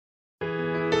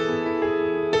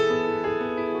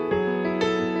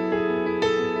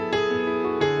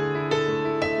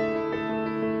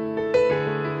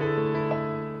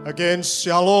Again,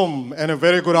 shalom and a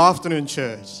very good afternoon,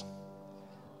 church.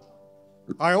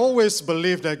 I always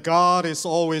believe that God is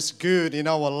always good in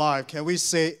our life. Can we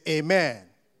say amen?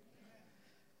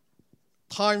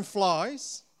 Time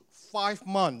flies. 5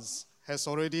 months has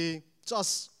already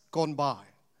just gone by.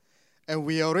 And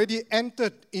we already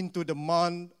entered into the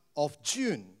month of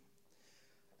June.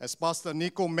 As Pastor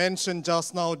Nico mentioned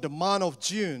just now, the month of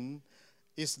June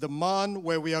is the month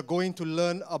where we are going to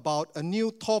learn about a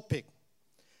new topic.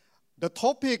 The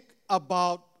topic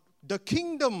about the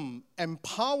kingdom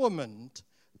empowerment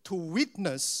to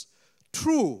witness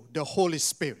through the Holy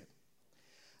Spirit.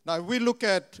 Now, we look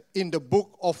at in the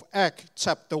book of Acts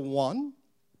chapter 1,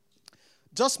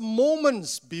 just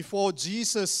moments before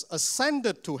Jesus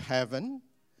ascended to heaven,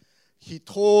 he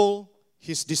told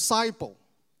his disciples,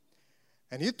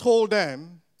 and he told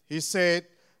them, he said,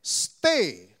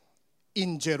 stay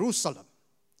in Jerusalem.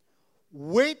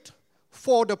 Wait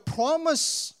for the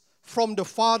promise from the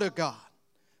Father God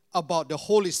about the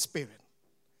Holy Spirit.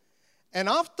 And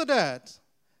after that,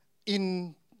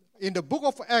 in the book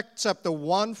of Acts chapter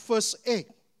 1 verse 8,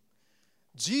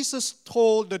 Jesus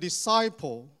told the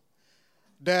disciple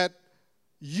that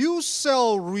you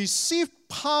shall receive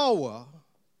power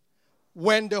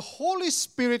when the Holy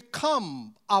Spirit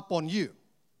come upon you.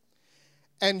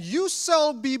 And you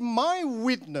shall be my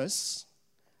witness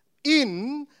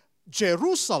in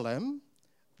Jerusalem,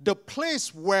 the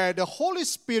place where the Holy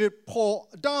Spirit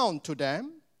poured down to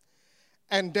them,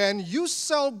 and then you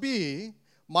shall be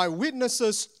my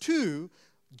witnesses to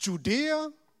Judea,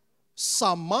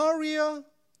 Samaria,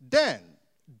 then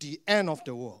the end of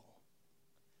the world.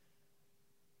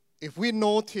 If we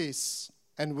notice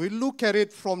and we look at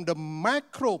it from the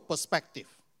macro perspective,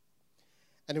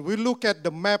 and we look at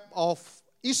the map of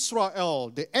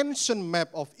Israel, the ancient map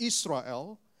of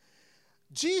Israel,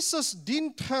 Jesus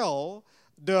didn't tell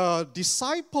the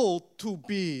disciple to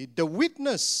be the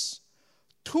witness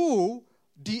to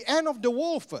the end of the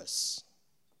world first.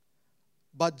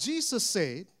 But Jesus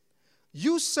said,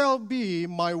 you shall be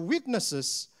my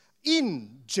witnesses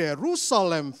in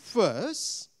Jerusalem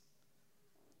first,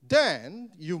 then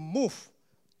you move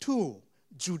to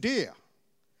Judea,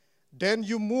 then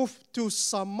you move to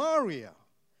Samaria,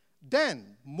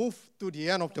 then move to the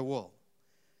end of the world.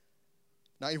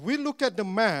 Now, if we look at the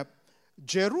map,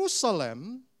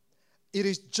 Jerusalem, it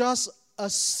is just a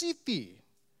city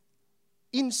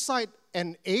inside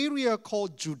an area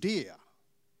called Judea.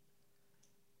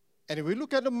 And if we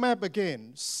look at the map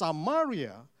again,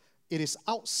 Samaria, it is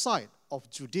outside of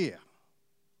Judea.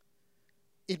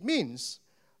 It means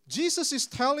Jesus is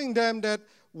telling them that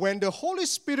when the Holy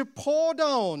Spirit pour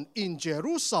down in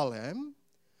Jerusalem,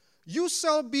 you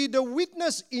shall be the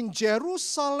witness in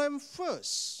Jerusalem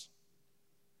first.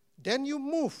 Then you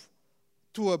move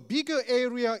to a bigger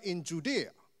area in Judea.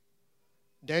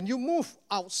 Then you move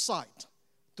outside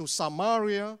to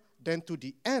Samaria, then to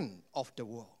the end of the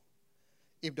world.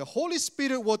 If the Holy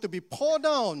Spirit were to be poured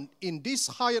down in this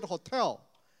Hyatt hotel,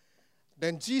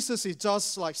 then Jesus is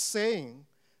just like saying,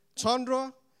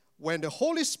 Chandra, when the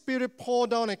Holy Spirit pour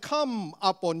down and come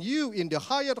upon you in the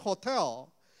Hyatt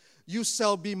hotel, you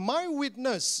shall be my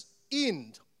witness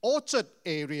in Orchard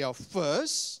area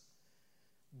first.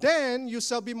 Then you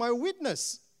shall be my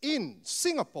witness in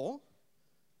Singapore.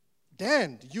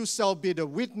 Then you shall be the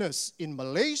witness in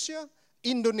Malaysia,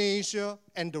 Indonesia,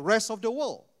 and the rest of the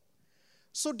world.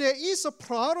 So there is a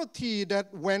priority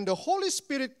that when the Holy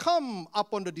Spirit come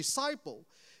upon the disciple,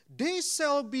 they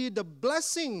shall be the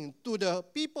blessing to the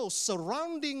people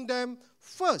surrounding them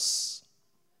first,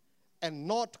 and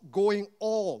not going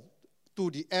all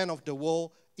to the end of the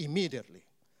world immediately.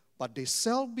 But they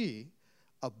shall be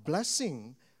a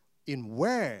blessing in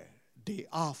where they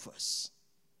are first.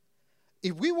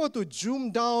 If we were to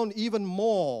zoom down even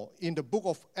more in the book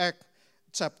of Acts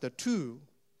chapter 2,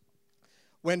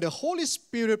 when the Holy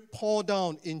Spirit poured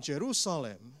down in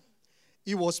Jerusalem,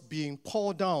 it was being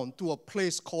poured down to a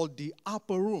place called the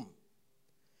upper room.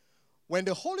 When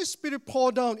the Holy Spirit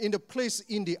poured down in the place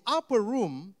in the upper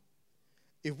room,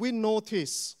 if we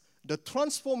notice the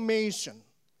transformation,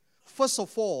 first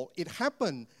of all, it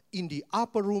happened in the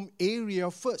upper room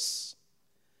area first.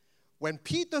 When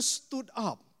Peter stood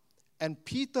up and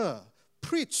Peter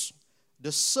preached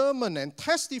the sermon and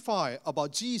testified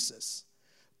about Jesus,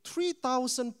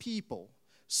 3,000 people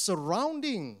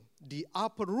surrounding the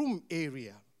upper room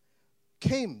area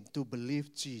came to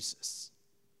believe Jesus.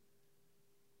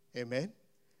 Amen.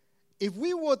 If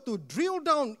we were to drill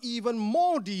down even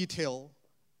more detail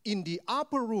in the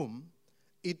upper room,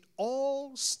 it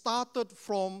all started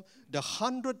from the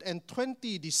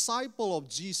 120 disciples of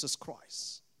Jesus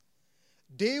Christ.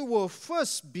 they were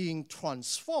first being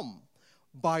transformed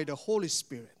by the Holy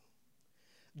Spirit.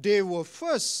 They were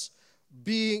first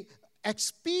being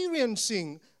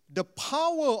experiencing the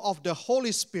power of the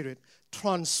Holy Spirit,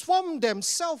 transform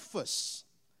themselves first.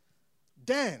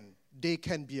 Then they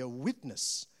can be a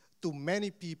witness to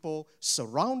many people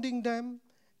surrounding them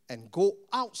and go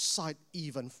outside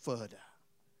even further.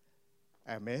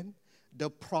 Amen. The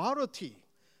priority,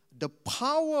 the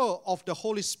power of the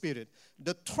Holy Spirit,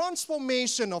 the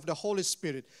transformation of the Holy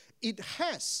Spirit, it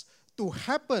has to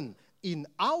happen in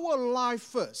our life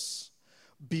first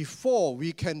before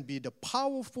we can be the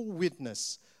powerful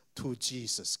witness to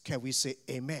Jesus. Can we say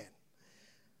amen?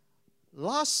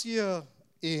 Last year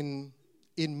in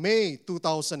May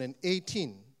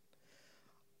 2018,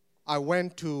 I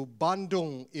went to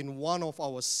Bandung in one of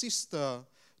our sister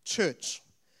church.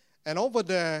 And over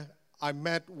there, I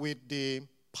met with the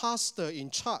pastor in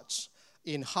charge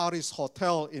in Harris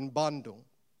Hotel in Bandung.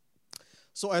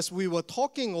 So as we were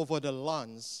talking over the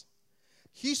lunch,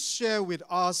 he shared with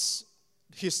us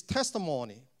his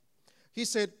testimony. He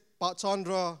said, Pak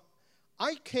Chandra,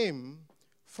 I came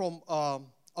from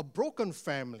a broken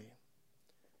family.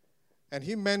 And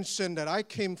he mentioned that I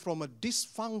came from a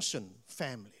dysfunction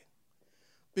family.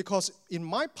 Because in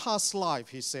my past life,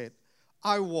 he said,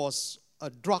 I was a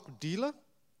drug dealer.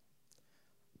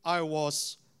 I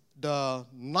was the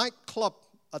nightclub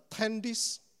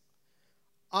attendees.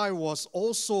 I was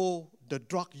also the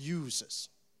drug users.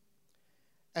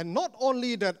 And not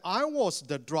only that I was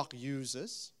the drug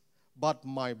users, but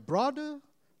my brother,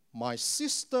 my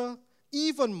sister,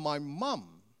 even my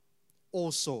mom,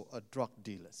 also are drug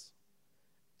dealers.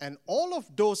 And all of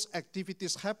those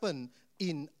activities happen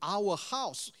in our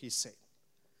house, he said.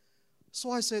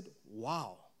 So I said,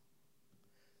 wow.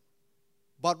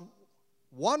 But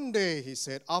one day, he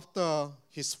said, after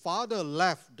his father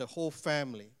left the whole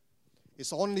family,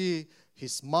 it's only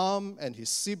his mom and his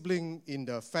sibling in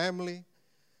the family,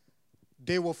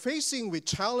 they were facing with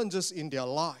challenges in their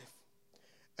life.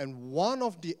 And one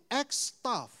of the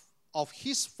ex-staff of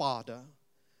his father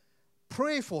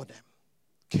prayed for them,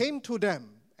 came to them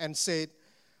and said,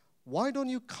 why don't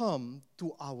you come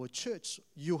to our church?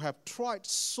 You have tried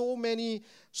so many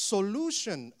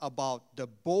solutions about the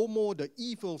BOMO, the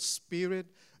evil spirit.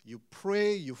 You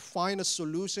pray, you find a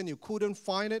solution, you couldn't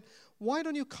find it. Why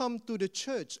don't you come to the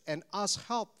church and ask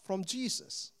help from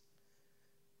Jesus?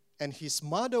 And his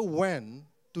mother went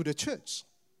to the church.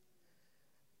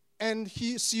 And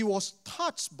she was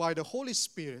touched by the Holy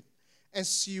Spirit, and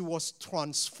she was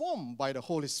transformed by the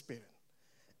Holy Spirit.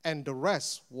 And the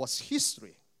rest was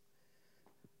history.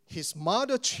 His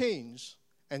mother changed,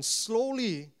 and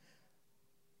slowly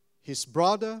his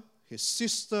brother, his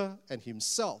sister, and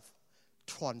himself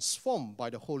transformed by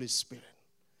the Holy Spirit.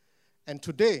 And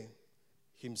today,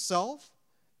 himself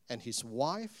and his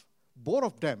wife, both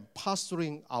of them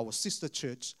pastoring our sister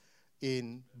church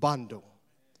in Bandung.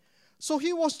 So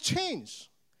he was changed.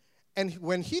 And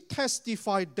when he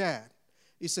testified that,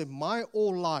 he said, my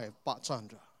whole life, Pak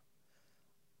Chandra,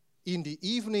 in the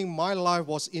evening, my life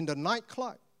was in the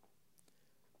nightclub.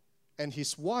 And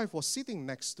his wife was sitting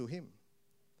next to him.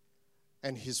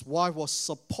 And his wife was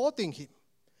supporting him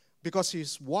because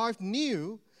his wife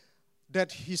knew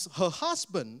that her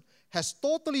husband has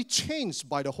totally changed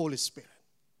by the Holy Spirit.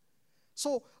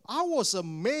 So I was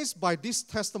amazed by this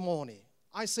testimony.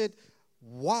 I said,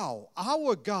 wow,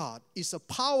 our God is a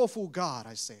powerful God,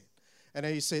 I said. And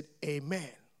then he said, amen.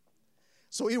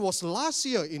 So it was last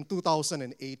year in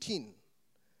 2018.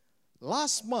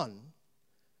 Last month,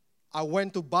 I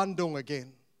went to Bandung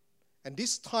again. And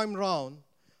this time round,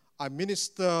 I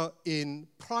ministered in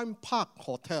Prime Park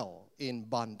Hotel in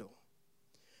Bandung.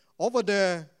 Over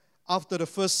there, after the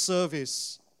first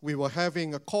service, we were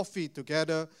having a coffee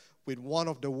together with one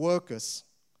of the workers.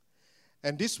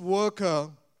 And this worker,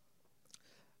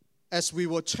 as we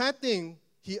were chatting,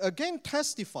 he again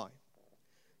testified.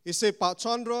 He said, Pak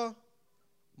Chandra,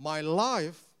 my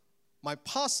life, my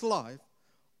past life,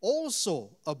 also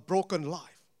a broken life.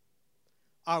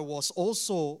 I was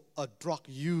also a drug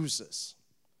user.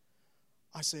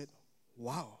 I said,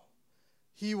 wow.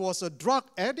 He was a drug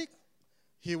addict.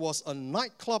 He was a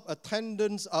nightclub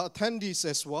attendee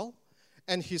as well.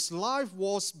 And his life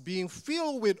was being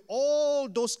filled with all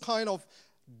those kind of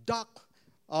dark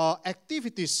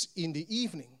activities in the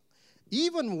evening.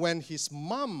 Even when his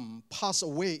mom passed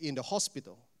away in the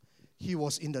hospital, he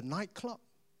was in the nightclub.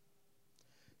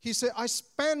 He said, I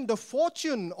spent the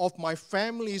fortune of my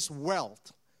family's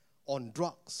wealth on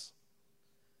drugs.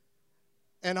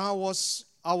 And I was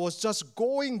just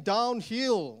going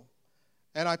downhill,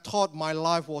 and I thought my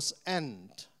life was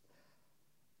end.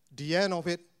 The end of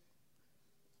it,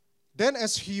 then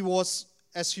as he was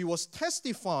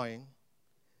testifying,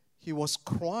 he was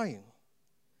crying.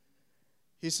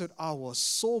 He said, I was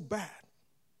so bad.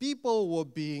 People were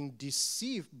being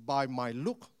deceived by my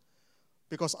look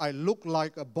because I looked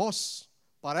like a boss,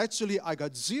 but actually I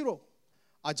got zero.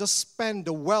 I just spent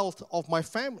the wealth of my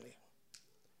family.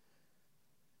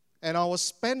 And I was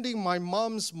spending my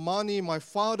mom's money, my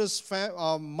father's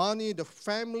money, the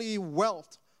family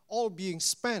wealth, all being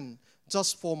spent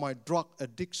just for my drug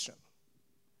addiction.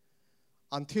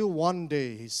 Until one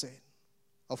day, he said,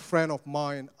 a friend of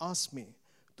mine asked me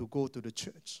to go to the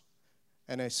church.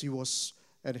 And as he was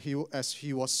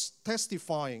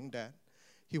testifying that,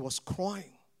 he was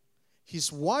crying.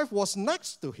 His wife was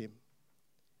next to him.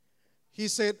 He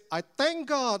said, I thank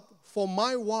God for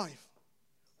my wife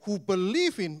who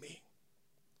believed in me.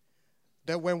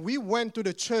 That when we went to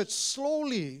the church,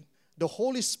 slowly the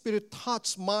Holy Spirit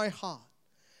touched my heart.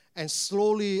 And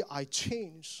slowly I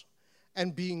changed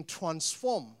and being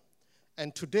transformed.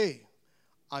 And today,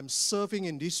 I'm serving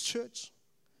in this church.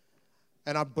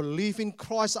 And I believe in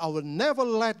Christ. I will never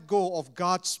let go of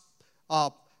God's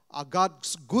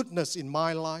goodness in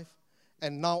my life.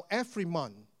 And now every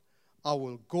month, I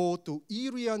will go to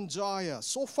Irian Jaya,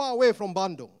 so far away from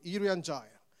Bandung, Irian Jaya.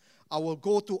 I will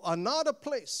go to another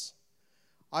place.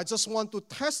 I just want to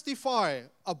testify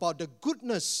about the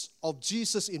goodness of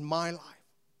Jesus in my life.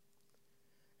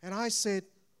 And I said,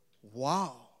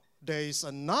 wow, there is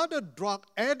another drug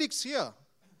addict here.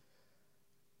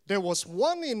 There was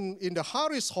one in the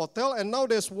Harris Hotel, and now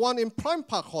there's one in Prime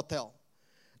Park Hotel.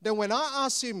 Then when I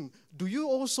asked him, do you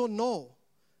also know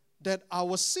that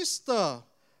our sister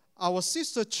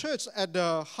church at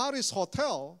the Harris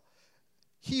Hotel,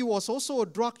 he was also a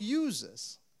drug user?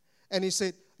 And he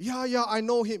said, yeah, I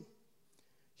know him.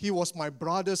 He was my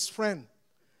brother's friend,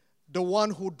 the one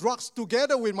who drugs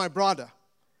together with my brother.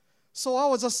 So I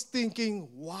was just thinking,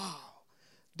 wow,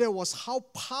 that was how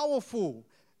powerful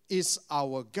is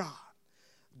our God.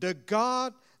 The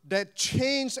God that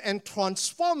changed and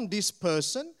transformed this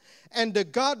person, and the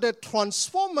God that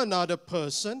transformed another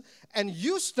person and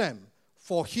used them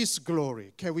for His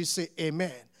glory. Can we say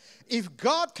amen? If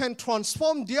God can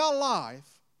transform their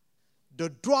life, the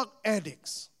drug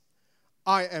addicts,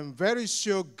 I am very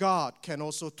sure God can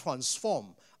also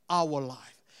transform our life.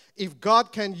 If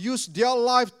God can use their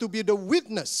life to be the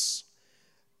witness,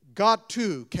 God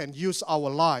too can use our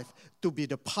life to be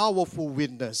the powerful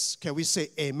witness. Can we say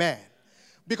amen?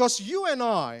 Because you and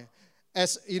I,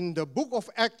 as in the book of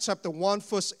Acts chapter 1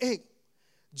 verse 8,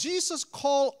 Jesus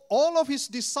called all of His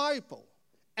disciples,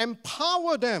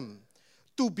 empowered them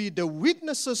to be the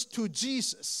witnesses to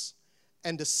Jesus.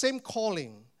 And the same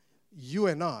calling, you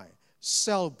and I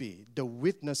shall be the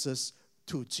witnesses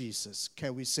to Jesus.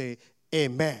 Can we say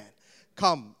amen?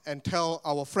 Come and tell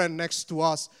our friend next to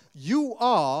us, you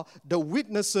are the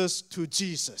witnesses to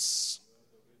Jesus.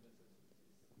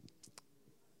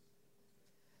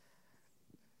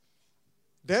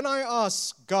 Then I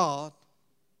asked God,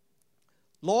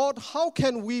 Lord, how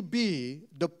can we be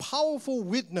the powerful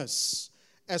witness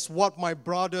as what my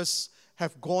brothers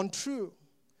have gone through?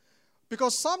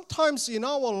 Because sometimes in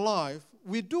our life,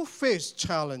 we do face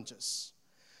challenges.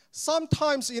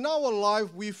 Sometimes in our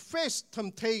life, we face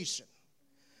temptation.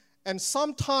 And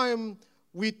sometimes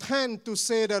we tend to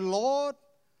say that, Lord,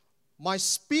 my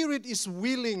spirit is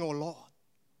willing, O Lord,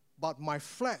 but my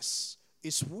flesh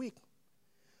is weak.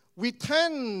 We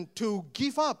tend to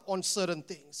give up on certain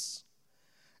things.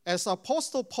 As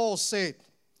Apostle Paul said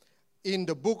in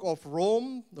the book of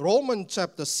Romans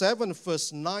chapter 7,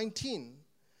 verse 19,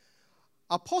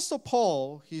 Apostle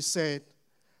Paul, he said,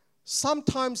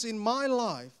 sometimes in my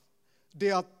life,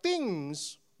 there are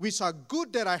things which are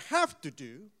good that I have to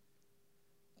do,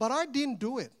 but I didn't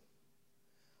do it.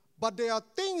 But there are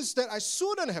things that I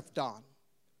shouldn't have done,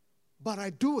 but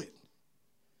I do it.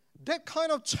 That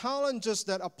kind of challenges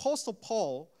that Apostle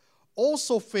Paul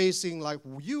also facing, like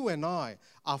you and I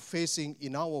are facing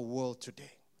in our world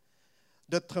today.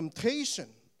 The temptation,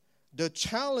 the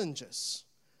challenges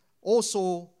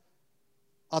also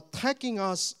attacking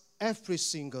us every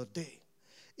single day.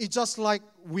 It's just like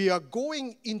we are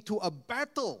going into a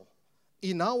battle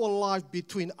in our life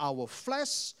between our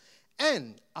flesh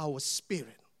and our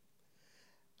spirit.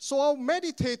 So I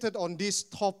meditated on this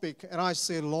topic and I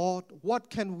say, Lord, what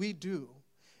can we do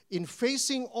in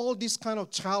facing all these kind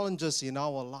of challenges in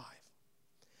our life?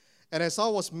 And as I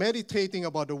was meditating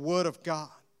about the Word of God,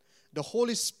 the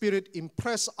Holy Spirit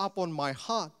impressed upon my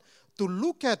heart to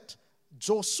look at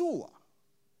Joshua.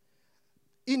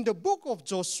 In the book of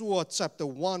Joshua, chapter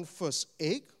 1, verse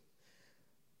 8,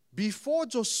 before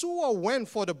Joshua went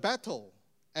for the battle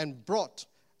and brought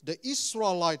the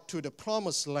Israelite to the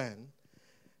promised land,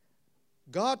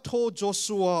 God told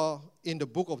Joshua in the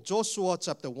book of Joshua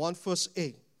chapter 1 verse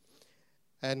 8,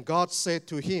 and God said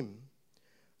to him,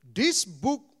 "This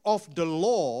book of the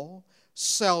law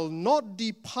shall not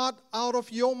depart out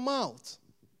of your mouth,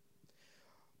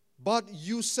 but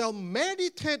you shall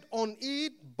meditate on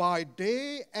it by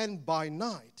day and by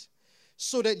night,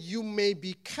 so that you may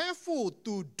be careful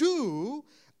to do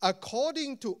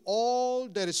according to all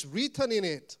that is written in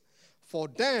it. For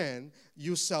then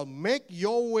you shall make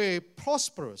your way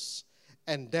prosperous,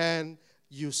 and then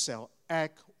you shall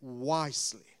act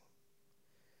wisely."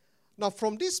 Now,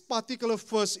 from this particular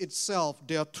verse itself,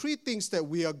 there are three things that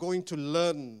we are going to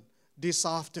learn this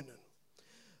afternoon.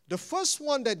 The first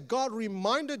one, that God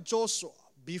reminded Joshua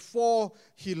before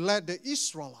he led the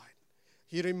Israelite.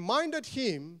 He reminded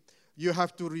him, "You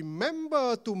have to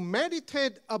remember to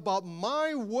meditate about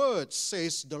my words,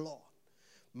 says the Lord."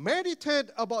 Meditate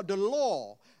about the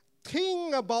law.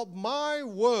 Think about my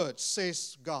words,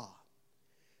 says God.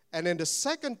 And then the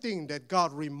second thing that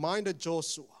God reminded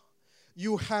Joshua,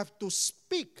 you have to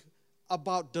speak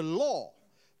about the law.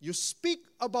 You speak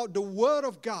about the word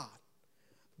of God.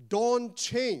 Don't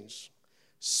change.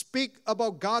 Speak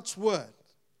about God's word.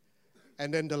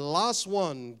 And then the last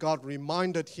one, God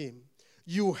reminded him,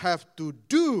 you have to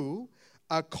do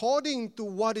according to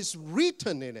what is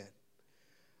written in it.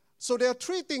 So there are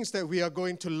three things that we are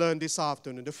going to learn this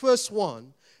afternoon. The first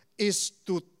one is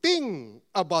to think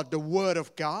about the Word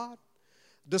of God.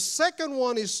 The second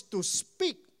one is to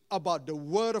speak about the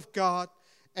Word of God.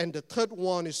 And the third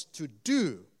one is to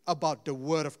do about the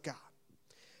Word of God.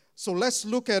 So let's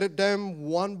look at them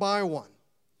one by one.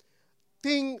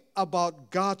 Think about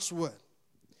God's Word.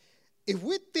 If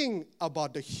we think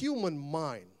about the human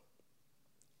mind,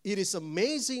 it is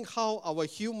amazing how our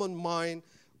human mind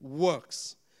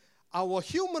works. Our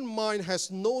human mind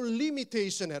has no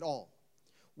limitation at all.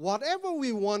 Whatever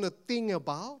we want to think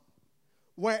about,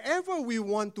 wherever we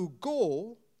want to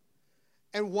go,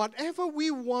 and whatever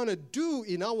we want to do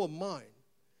in our mind,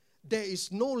 there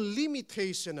is no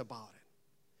limitation about it.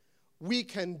 We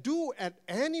can do it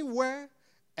anywhere,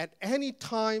 at any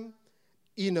time,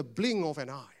 in a blink of an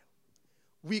eye.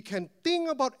 We can think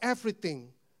about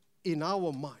everything in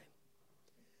our mind.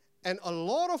 And a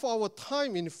lot of our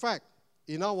time, in fact,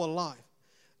 in our life,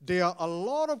 there are a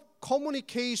lot of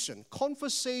conversation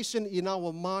in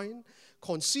our mind,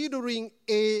 considering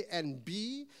A and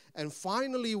B, and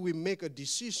finally we make a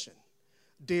decision.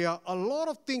 There are a lot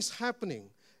of things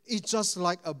happening. It's just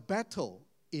like a battle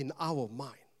in our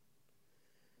mind.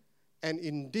 And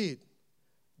indeed,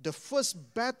 the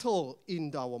first battle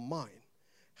in our mind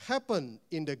happened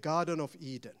in the Garden of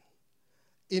Eden,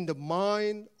 in the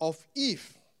mind of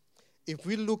Eve. If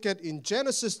we look at in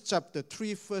Genesis chapter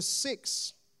 3, verse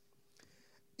 6,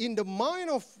 in the mind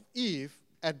of Eve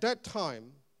at that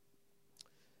time,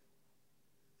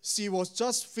 she was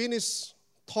just finished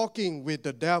talking with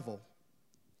the devil.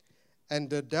 And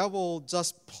the devil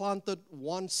just planted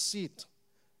one seed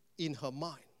in her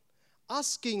mind,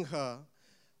 asking her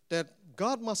that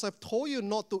God must have told you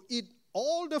not to eat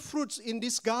all the fruits in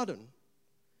this garden.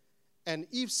 And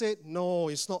Eve said, no,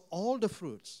 it's not all the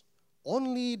fruits.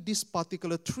 Only this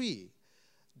particular tree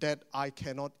that I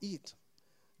cannot eat.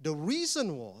 The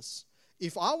reason was,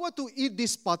 if I were to eat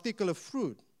this particular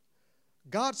fruit,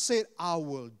 God said, I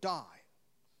will die.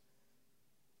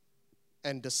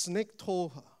 And the snake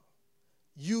told her,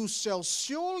 you shall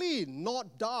surely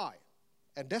not die.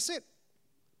 And that's it.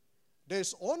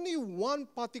 There's only one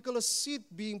particular seed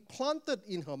being planted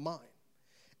in her mind.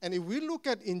 And if we look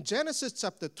at in Genesis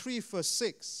chapter 3, verse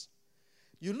 6,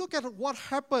 you look at what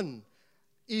happened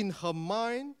in her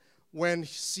mind when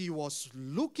she was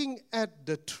looking at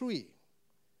the tree.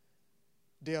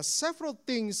 There are several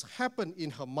things happen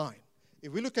in her mind.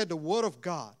 If we look at the Word of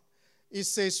God, it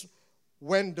says,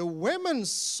 when the women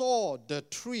saw the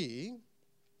tree,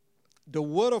 the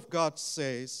Word of God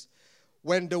says,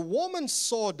 when the woman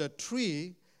saw the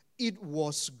tree, it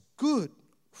was good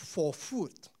for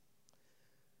food,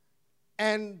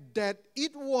 and that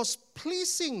it was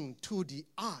pleasing to the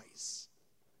eyes,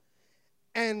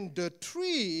 and the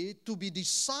tree to be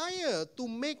desired to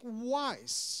make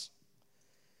wise.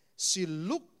 She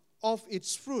looked of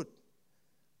its fruit,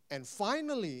 and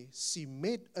finally she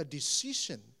made a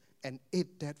decision and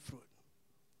ate that fruit.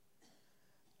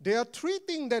 There are three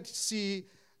things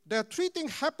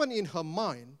happen in her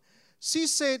mind. She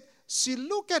said, she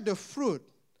looked at the fruit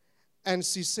and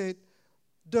she said,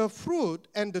 the fruit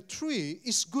and the tree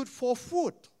is good for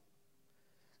food.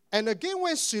 And again,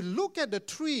 when she looked at the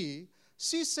tree,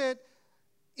 she said,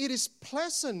 it is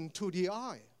pleasant to the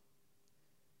eye.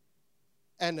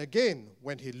 And again,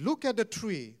 when he looked at the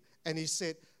tree and he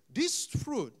said, this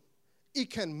fruit, it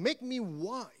can make me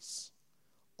wise.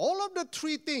 All of the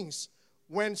three things,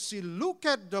 when she looked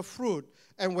at the fruit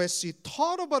and when she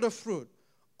thought about the fruit,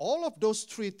 all of those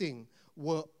three things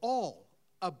were all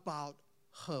about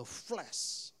her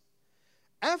flesh.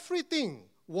 Everything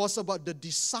was about the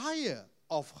desire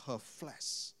of her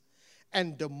flesh.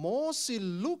 And the more she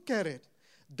looked at it,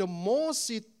 the more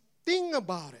she think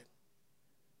about it,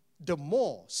 the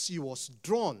more she was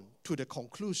drawn to the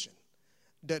conclusion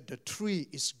that the tree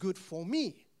is good for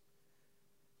me.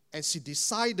 And she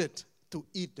decided to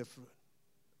eat the fruit.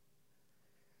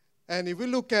 And if we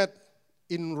look at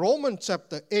in Romans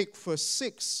chapter 8, verse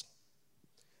 6,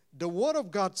 the Word of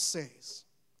God says,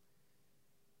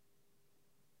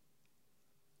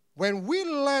 when we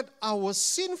let our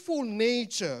sinful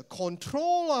nature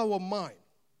control our mind,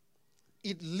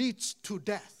 it leads to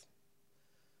death.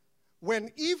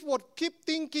 When Eve would keep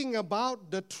thinking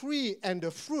about the tree and the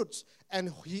fruits,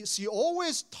 and she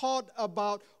always thought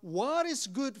about what is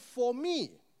good for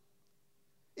me.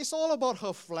 It's all about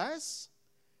her flesh.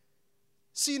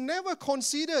 She never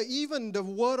considered even the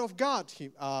Word of God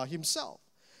himself.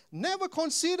 Never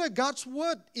considered God's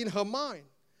Word in her mind.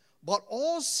 But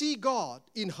all she got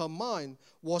in her mind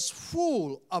was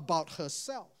full about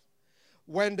herself.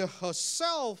 When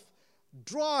herself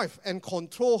drive and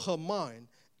control her mind,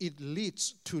 it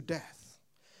leads to death.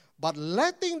 But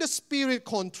letting the Spirit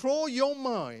control your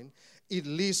mind, it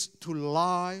leads to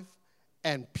life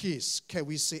and peace. Can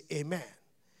we say amen?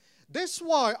 That's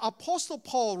why Apostle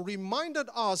Paul reminded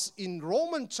us in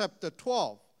Romans chapter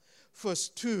 12, verse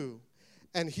 2,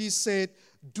 and he said,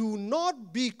 do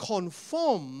not be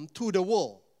conformed to the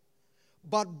world,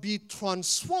 but be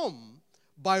transformed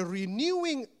by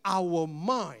renewing our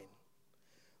mind.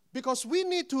 Because we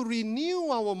need to renew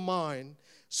our mind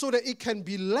so that it can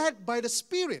be led by the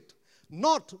Spirit,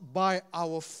 not by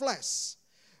our flesh.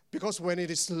 Because when it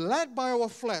is led by our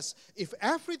flesh, if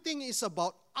everything is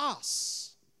about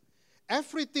us,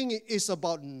 everything is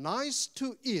about nice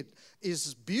to eat,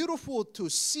 is beautiful to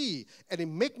see, and it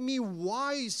makes me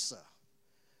wiser.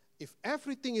 If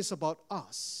everything is about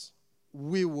us,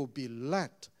 we will be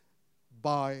led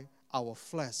by our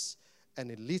flesh,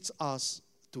 and it leads us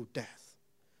to death.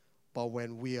 But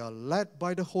when we are led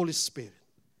by the Holy Spirit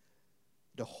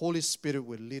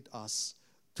will lead us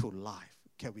to life.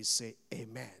 Can we say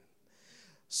amen?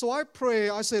 So I pray,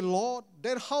 I say, Lord,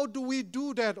 then how do we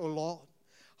do that, oh Lord?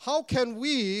 How can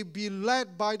we be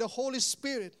led by the Holy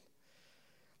Spirit?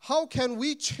 How can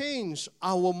we change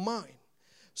our mind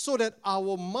so that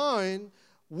our mind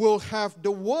will have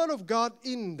the Word of God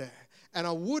in there, and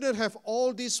I wouldn't have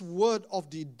all this word of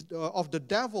the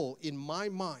devil in my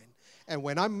mind? And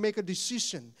when I make a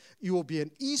decision, it will be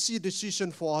an easy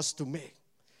decision for us to make.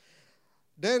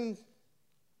 Then,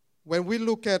 when we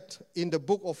look at in the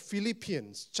book of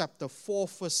Philippians, chapter 4,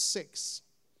 verse 6,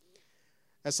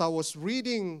 as I was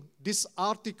reading this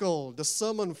article, the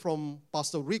sermon from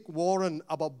Pastor Rick Warren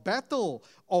about battle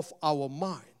of our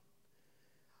mind,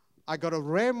 I got a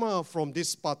rhema from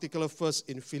this particular verse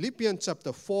in Philippians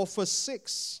chapter 4, verse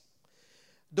 6.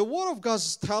 The Word of God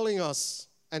is telling us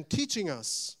and teaching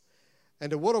us,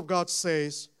 and the Word of God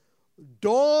says,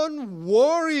 don't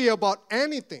worry about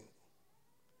anything.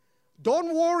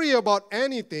 Don't worry about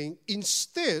anything.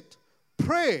 Instead,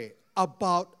 pray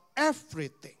about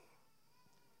everything.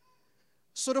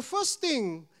 So the first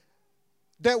thing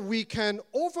that we can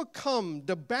overcome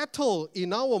the battle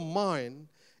in our mind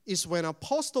is when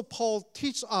Apostle Paul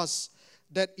teaches us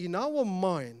that in our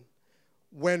mind,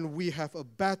 when we have a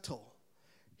battle,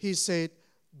 he said,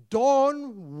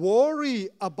 don't worry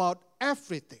about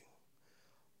everything,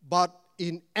 but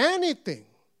in anything,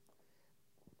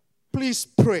 please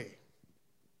pray.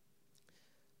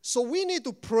 So we need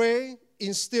to pray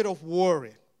instead of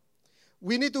worry.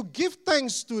 We need to give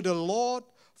thanks to the Lord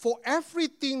for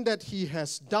everything that He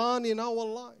has done in our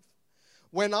life.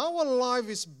 When our life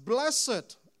is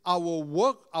blessed, our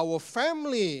work, our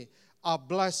family are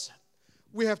blessed.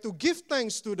 We have to give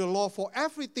thanks to the Lord for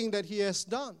everything that He has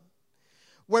done.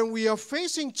 When we are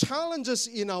facing challenges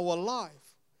in our life,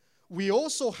 we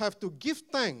also have to give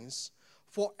thanks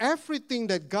for everything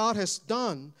that God has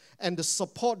done and the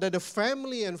support that the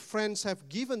family and friends have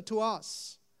given to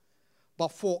us. But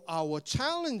for our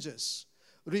challenges,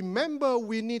 remember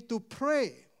we need to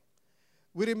pray.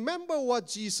 We remember what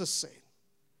Jesus said.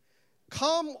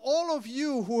 Come, all of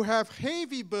you who have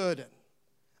heavy burden,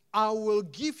 I will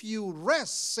give you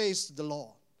rest, says the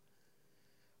Lord.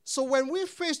 So when we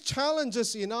face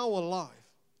challenges in our life,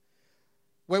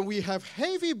 when we have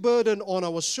heavy burden on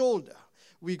our shoulder,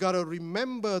 we got to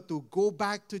remember to go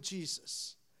back to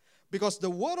Jesus. Because the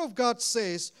Word of God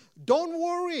says, don't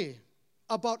worry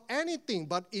about anything,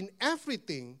 but in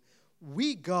everything,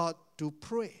 we got to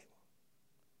pray.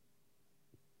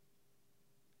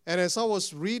 And as I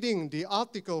was reading the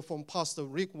article from Pastor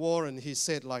Rick Warren, he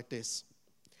said like this: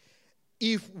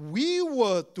 if we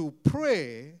were to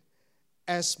pray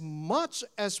as much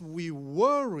as we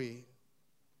worry,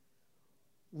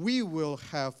 we will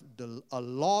have a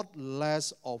lot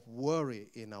less of worry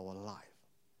in our life.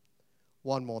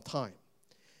 One more time.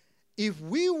 If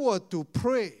we were to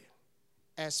pray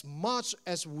as much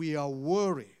as we are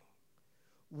worried,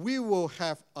 we will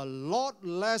have a lot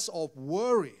less of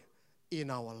worry in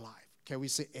our life. Can we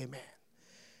say amen?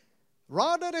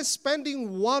 Rather than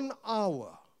spending 1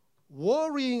 hour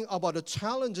worrying about the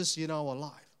challenges in our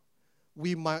life,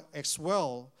 we might as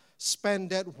well spend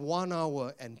that 1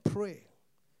 hour and pray.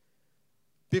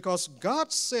 Because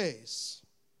God says,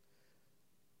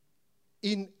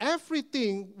 in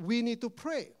everything we need to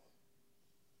pray.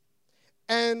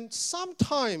 And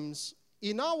sometimes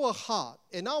in our heart,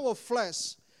 in our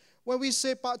flesh, when we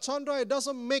say, Pak Chandra, it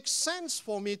doesn't make sense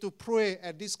for me to pray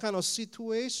at this kind of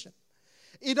situation.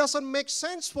 It doesn't make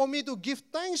sense for me to give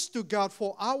thanks to God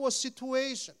for our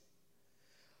situation.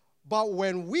 But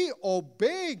when we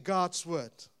obey God's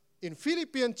word, in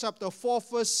Philippians chapter 4,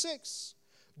 verse 6,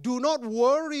 do not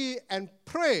worry and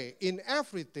pray in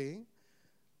everything,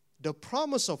 the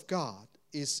promise of God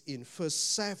is in verse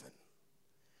 7.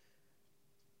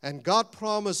 And God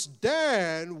promised,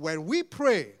 then when we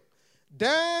pray,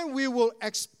 then we will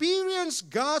experience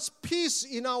God's peace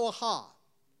in our heart.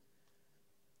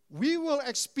 We will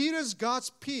experience God's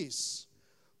peace,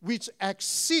 which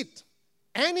exceeds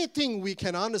anything we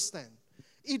can understand.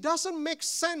 It doesn't make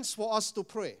sense for us to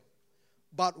pray.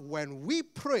 But when we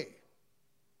pray,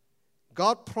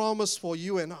 God promised for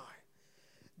you and I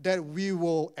that we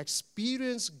will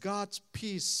experience God's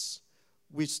peace,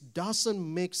 which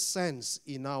doesn't make sense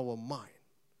in our mind.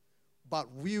 But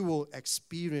we will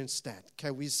experience that.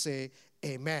 Can we say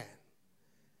amen?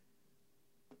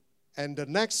 And the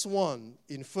next one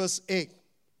in verse 8.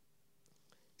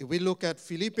 If we look at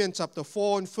Philippians chapter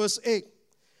 4 and verse 8.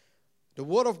 The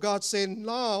word of God saying,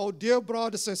 now, dear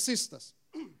brothers and sisters,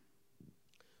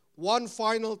 one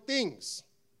final thing.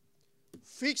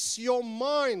 Fix your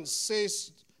minds,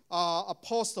 says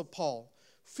Apostle Paul.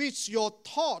 Fix your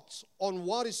thoughts on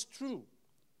what is true,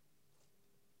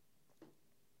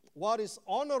 what is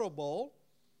honorable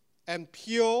and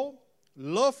pure,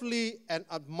 lovely and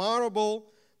admirable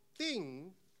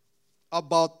thing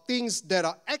about things that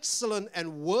are excellent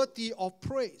and worthy of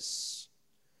praise.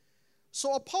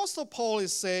 So Apostle Paul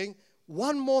is saying,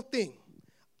 one more thing.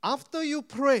 After you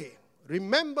pray,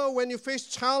 remember when you face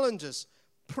challenges,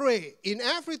 pray. In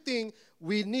everything,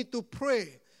 we need to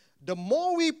pray. The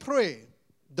more we pray,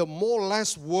 the more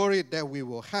less worried that we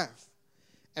will have.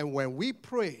 And when we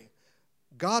pray,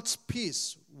 God's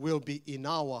peace will be in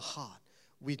our heart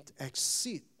with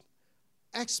exceed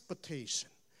expectation,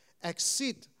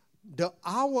 exceed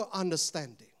our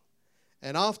understanding.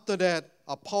 And after that,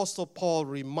 Apostle Paul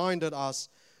reminded us,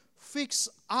 fix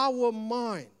our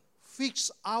mind,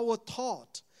 fix our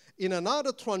thought. In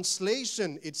another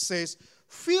translation, it says,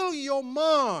 fill your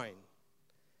mind.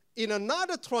 In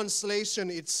another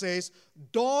translation, it says,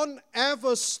 don't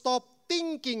ever stop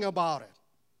thinking about it.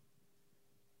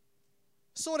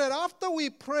 So that after we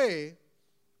pray,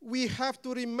 we have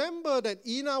to remember that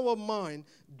in our mind,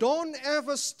 don't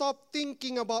ever stop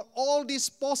thinking about all these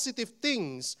positive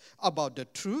things, about the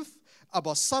truth,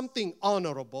 about something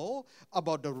honorable,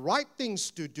 about the right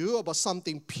things to do, about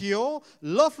something pure,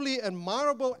 lovely,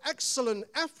 admirable, excellent,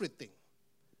 everything.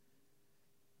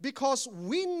 Because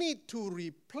we need to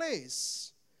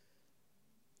replace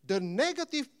the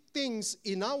negative things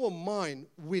in our mind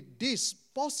with these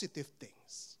positive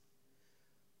things.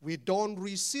 We don't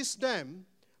resist them,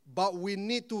 but we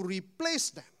need to replace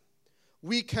them.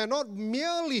 We cannot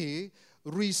merely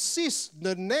resist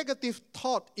the negative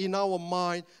thought in our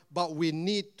mind, but we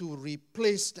need to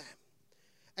replace them.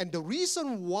 And the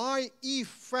reason why Eve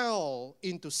fell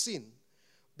into sin,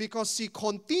 because she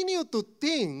continued to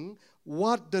think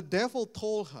what the devil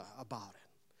told her about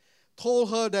it. Told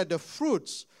her that the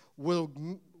fruits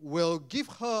will give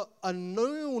her a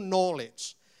new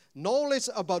knowledge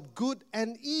about good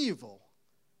and evil.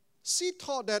 She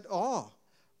thought that,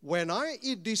 when I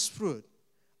eat this fruit,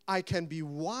 I can be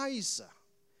wiser.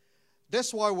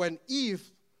 That's why when Eve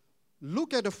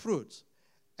looked at the fruit,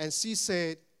 and she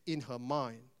said in her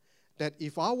mind that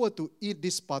if I were to eat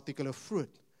this particular fruit,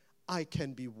 I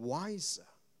can be wiser.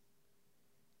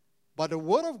 But the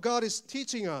Word of God is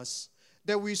teaching us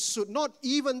that we should not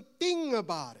even think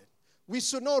about it. We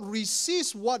should not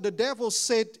resist what the devil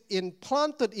said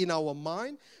implanted in our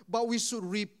mind, but we should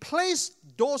replace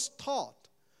those thoughts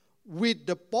with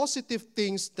the positive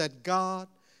things that God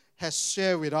has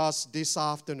shared with us this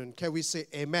afternoon. Can we say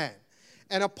amen?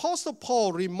 And Apostle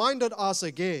Paul reminded us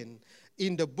again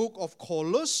in the book of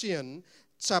Colossians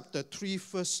chapter 3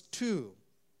 verse 2.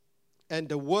 And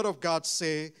the word of God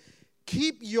say,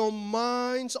 keep your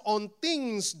minds on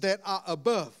things that are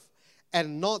above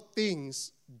and not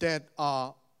things that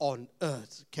are on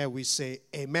earth. Can we say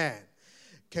amen?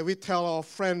 Can we tell our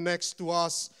friend next to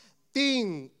us,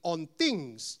 think on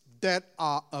things that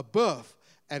are above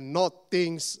and not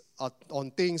things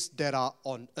on things that are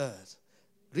on earth?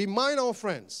 Remind our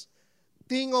friends,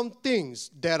 think on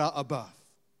things that are above.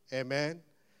 Amen.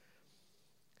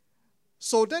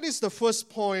 So that is the first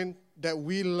point that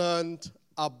we learned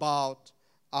about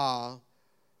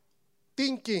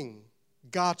thinking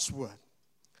God's word.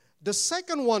 The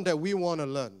second one that we want to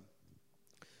learn,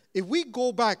 if we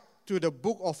go back to the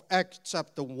book of Acts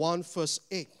chapter 1 verse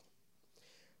 8,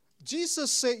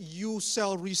 Jesus said, you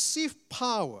shall receive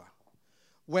power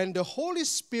when the Holy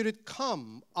Spirit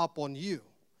come upon you,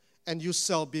 and you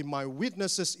shall be my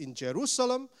witnesses in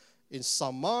Jerusalem, in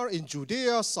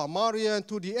Judea, Samaria, and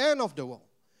to the end of the world.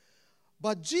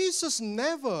 But Jesus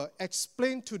never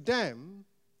explained to them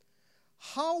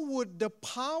how would the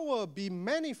power be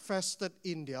manifested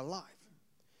in their life.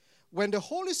 When the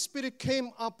Holy Spirit came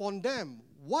upon them,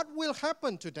 what will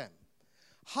happen to them?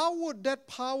 How would that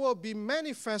power be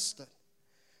manifested?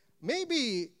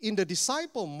 Maybe in the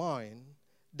disciple mind,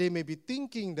 they may be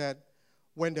thinking that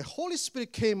when the Holy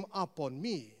Spirit came upon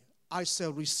me, I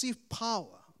shall receive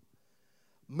power.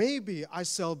 Maybe I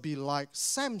shall be like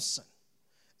Samson,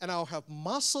 and I'll have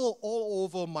muscle all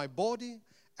over my body,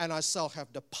 and I shall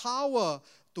have the power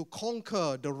to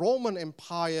conquer the Roman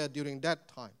Empire during that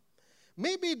time.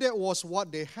 Maybe that was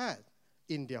what they had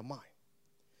in their mind.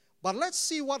 But let's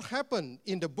see what happened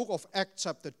in the book of Acts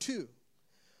chapter 2.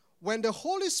 When the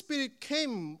Holy Spirit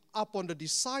came upon the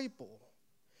disciple,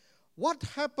 what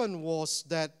happened was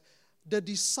that the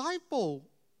disciple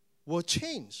were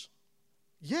changed.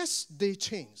 Yes, they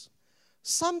changed.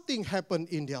 Something happened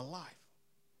in their life.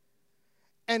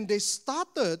 And they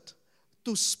started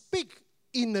to speak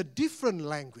in a different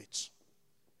language.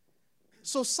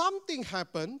 So something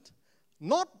happened,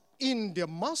 not in their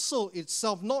muscle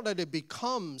itself, not that they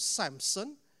become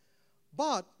Samson,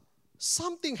 but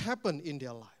something happened in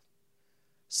their life.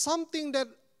 Something that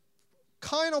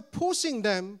kind of pushing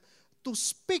them to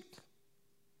speak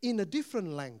in a different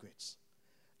language.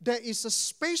 There is a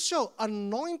special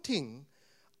anointing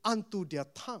unto their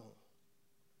tongue.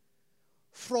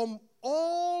 From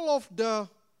all of the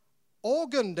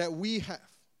organ that we have,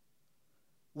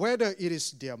 whether it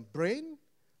is their brain,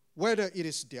 whether it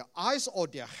is their eyes or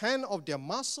their hand or their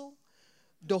muscle,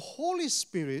 the Holy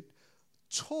Spirit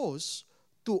chose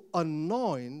to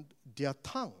anoint their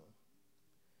tongue.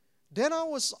 Then I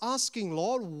was asking,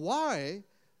 Lord, why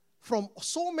from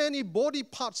so many body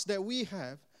parts that we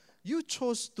have, you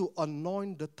chose to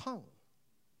anoint the tongue?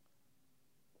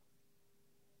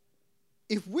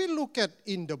 If we look at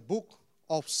in the book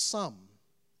of Psalm,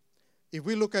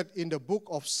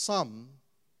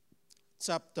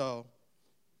 chapter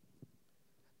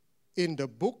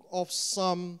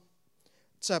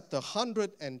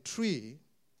 103,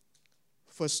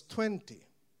 verse 20,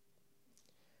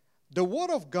 the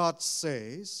word of God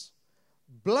says,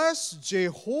 bless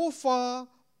Jehovah,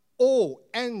 O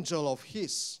angel of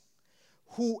his,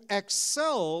 who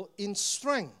excel in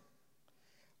strength,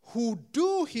 who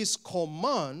do his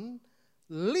command,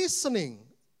 listening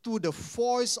to the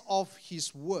voice of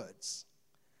his words.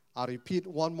 I repeat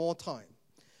one more time.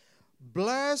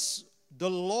 Bless the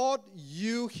Lord,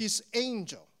 you his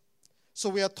angel. So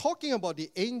we are talking about the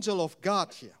angel of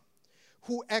God here,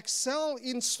 who excel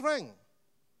in strength.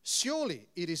 Surely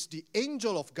it is the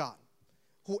angel of God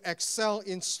who excel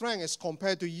in strength as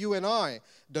compared to you and I,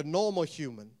 the normal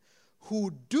human,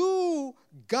 who do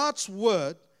God's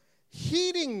word,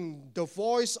 heeding the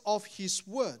voice of his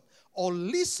word or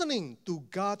listening to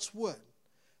God's word.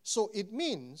 So it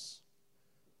means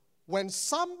when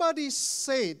somebody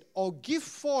said or give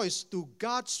voice to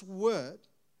God's word,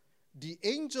 the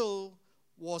angel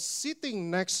was sitting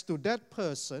next to that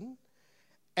person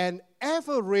and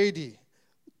ever ready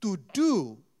to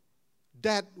do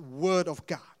that word of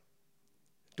God.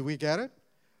 Do we get it?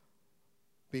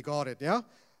 We got it, yeah?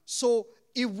 So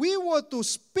if we were to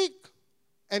speak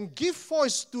and give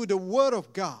voice to the word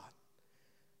of God,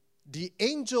 the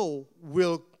angel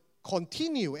will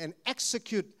continue and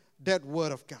execute that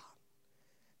word of God.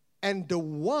 And the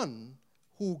one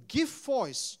who give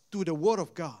voice to the Word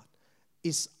of God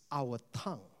is our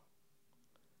tongue.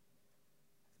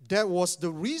 That was the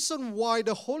reason why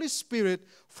the Holy Spirit,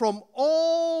 from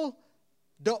all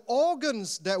the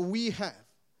organs that we have,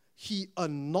 He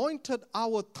anointed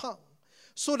our tongue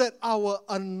so that our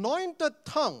anointed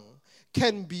tongue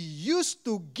can be used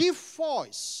to give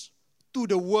voice to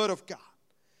the Word of God.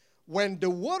 When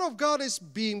the Word of God is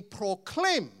being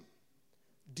proclaimed,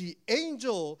 the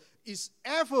angel is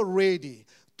ever ready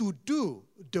to do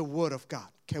the Word of God.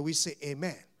 Can we say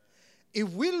amen? If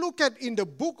we look at in the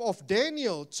book of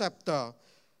Daniel chapter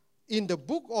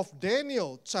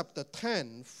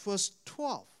 10, verse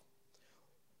 12,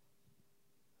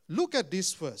 look at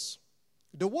this verse.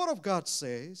 The Word of God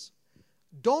says,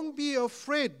 "Don't be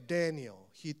afraid, Daniel,"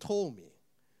 he told me.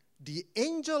 The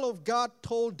angel of God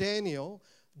told Daniel,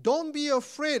 "Don't be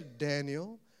afraid,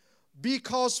 Daniel,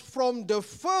 because from the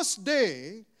first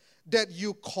day that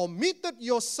you committed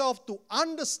yourself to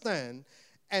understand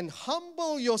and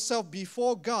humble yourself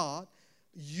before God,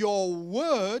 your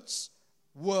words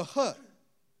were heard."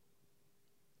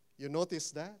 You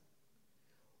notice that?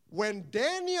 When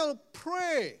Daniel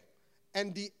prayed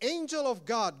and the angel of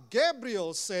God,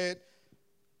 Gabriel, said,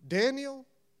 "Daniel,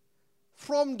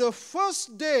 from the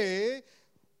first day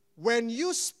when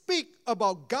you speak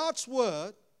about God's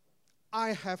word,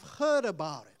 I have heard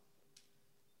about it.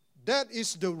 That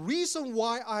is the reason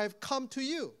why I have come to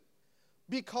you,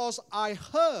 because I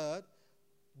heard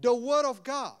the word of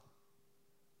God.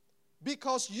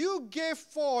 Because you gave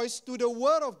voice to the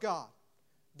word of God.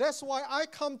 That's why I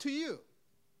come to you."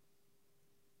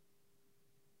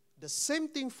 The same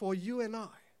thing for you and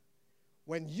I.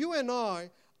 When you and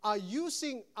I are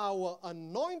using our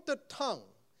anointed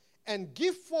tongue and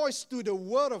give voice to the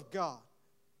Word of God,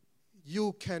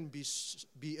 you can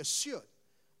be assured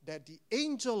that the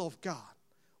angel of God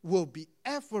will be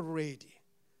ever ready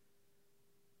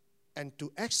and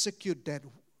to execute that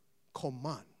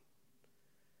command.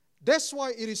 That's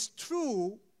why it is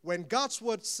true when God's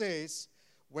Word says,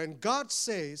 when God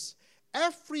says,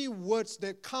 "Every word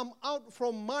that come out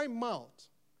from my mouth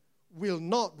will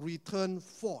not return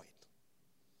void,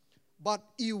 but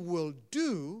it will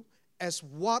do as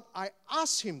what I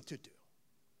ask him to do."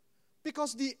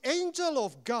 Because the angel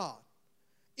of God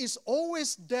is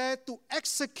always there to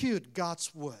execute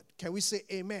God's word. Can we say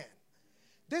amen?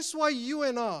 That's why you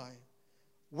and I,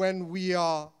 when we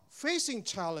are facing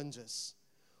challenges,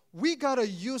 we got to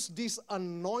use this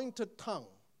anointed tongue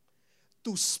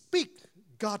to speak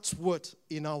God's word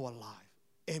in our life.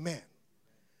 Amen.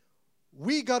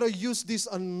 We got to use this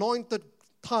anointed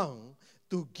tongue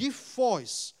to give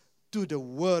voice to the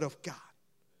word of God.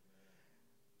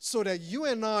 So that you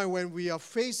and I, when we are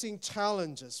facing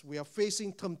challenges, we are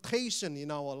facing temptation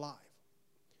in our life,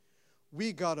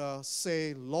 we got to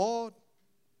say, "Lord,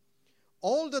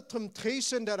 all the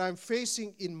temptation that I'm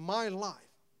facing in my life,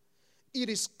 it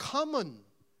is common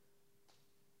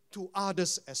to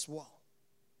others as well.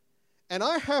 And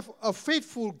I have a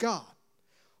faithful God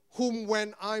whom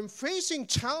when I'm facing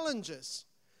challenges,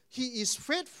 He is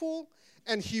faithful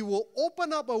and He will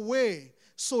open up a way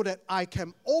so that I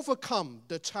can overcome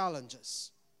the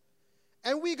challenges."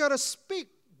 And we got to speak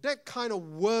that kind of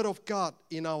word of God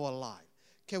in our life.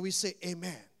 Can we say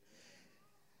amen?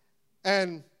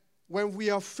 And when we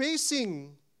are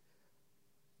facing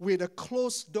with a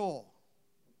closed door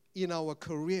in our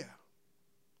career,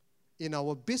 in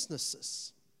our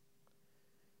businesses,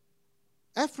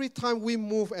 every time we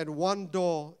move at one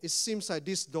door, it seems like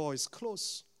this door is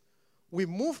closed. We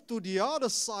move to the other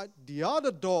side, the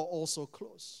other door also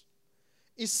closed.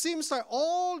 It seems like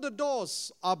all the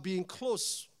doors are being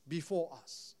closed before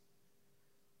us.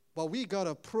 But we got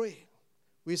to pray.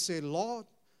 We say, "Lord,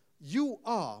 you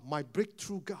are my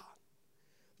breakthrough God.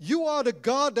 You are the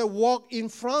God that walked in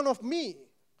front of me,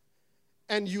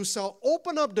 and you shall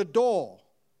open up the door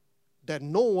that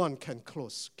no one can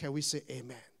close." Can we say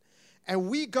amen? And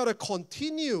we got to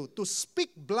continue to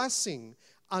speak blessing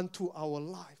unto our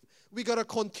life. We got to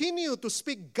continue to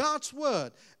speak God's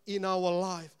word in our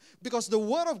life. Because the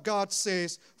word of God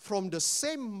says, from the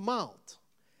same mouth,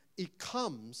 it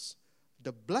comes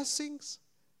the blessings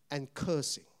and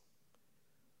cursing.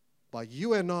 But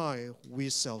you and I, we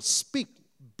shall speak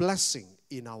blessing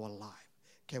in our life.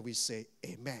 Can we say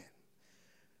amen?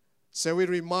 So we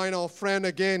remind our friend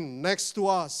again next to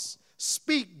us,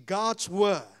 speak God's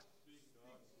word.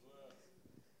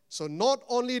 So not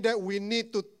only that we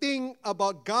need to think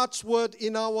about God's word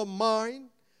in our mind,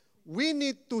 we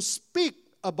need to speak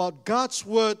about God's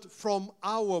word from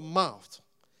our mouth.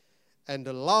 And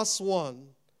the last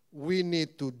one, we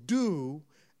need to do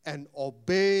and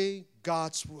obey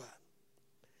God's word.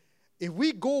 If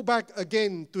we go back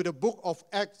again to the book of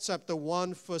Acts chapter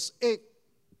 1 verse 8,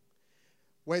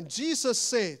 when Jesus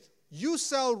said, "You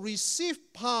shall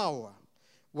receive power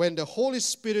when the Holy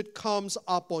Spirit comes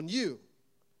upon you."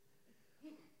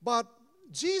 But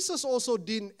Jesus also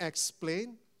didn't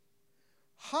explain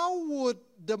how would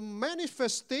the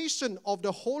manifestation of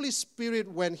the Holy Spirit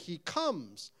when He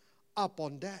comes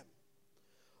upon them.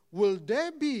 Will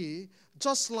there be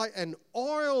just like an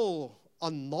oil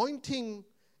anointing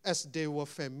as they were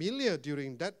familiar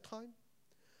during that time?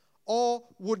 Or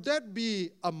would that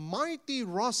be a mighty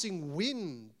rushing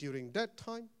wind during that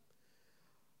time?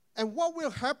 And what will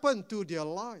happen to their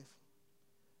life?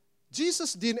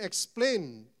 Jesus didn't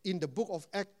explain in the book of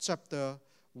Acts chapter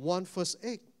 1 verse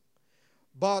 8.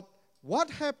 But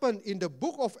what happened in the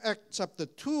book of Acts chapter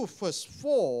 2 verse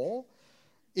 4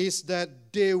 is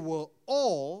that they were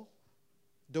all,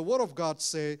 the Word of God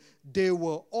says, they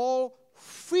were all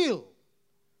filled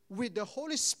with the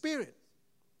Holy Spirit.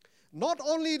 Not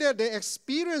only that, they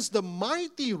experienced the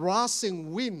mighty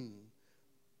rushing wind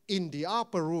in the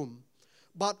upper room,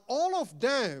 but all of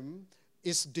them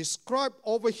is described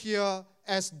over here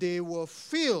as they were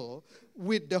filled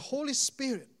with the Holy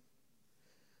Spirit.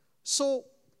 So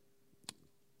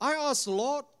I asked,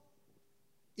 Lord,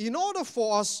 in order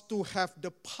for us to have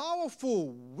the powerful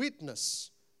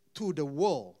witness to the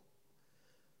world,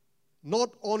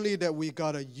 not only that we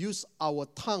got to use our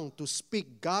tongue to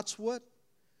speak God's word,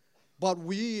 but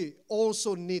we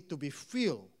also need to be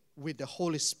filled with the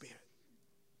Holy Spirit.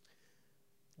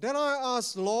 Then I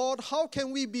asked, Lord, how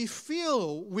can we be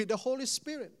filled with the Holy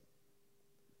Spirit?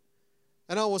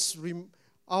 And I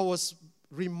was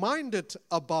reminded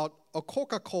about a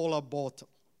Coca-Cola bottle.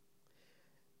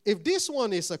 If this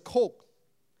one is a Coke,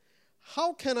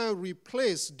 how can I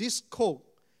replace this Coke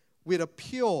with a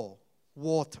pure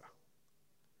water?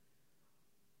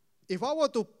 If I were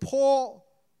to pour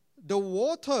the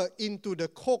water into the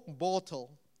Coke bottle,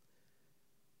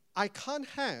 I can't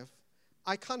have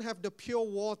the pure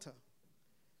water.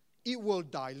 It will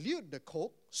dilute the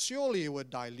Coke. Surely it will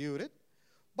dilute it.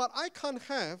 But I can't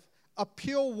have a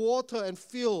pure water and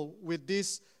fill with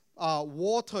this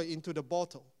water into the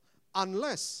bottle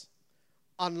unless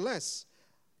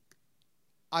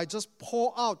I just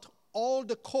pour out all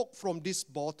the Coke from this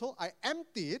bottle, I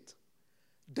empty it,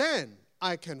 then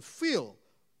I can fill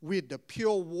with the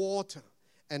pure water.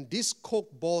 And this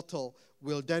Coke bottle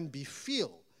will then be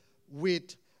filled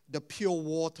with the pure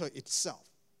water itself.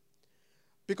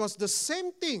 Because the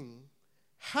same thing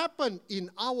happened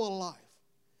in our life.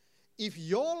 If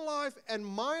your life and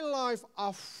my life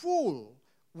are full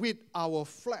with our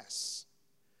flesh,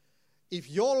 if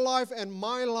your life and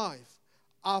my life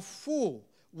are full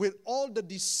with all the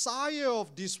desire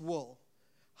of this world,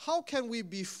 how can we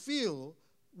be filled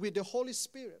with the Holy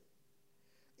Spirit?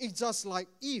 It's just like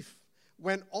Eve,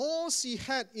 when all she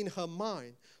had in her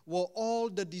mind were all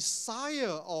the desire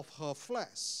of her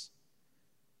flesh,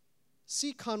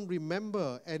 she can't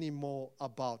remember anymore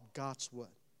about God's word.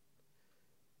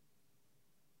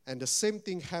 And the same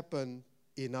thing happened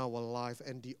in our life.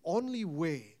 And the only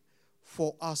way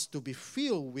for us to be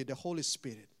filled with the Holy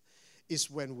Spirit is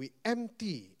when we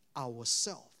empty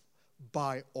ourselves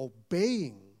by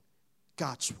obeying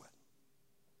God's word.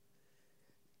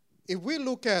 If we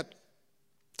look at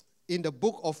in the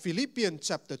book of Philippians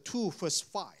chapter 2 verse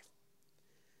 5,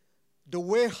 the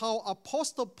way how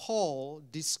Apostle Paul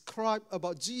described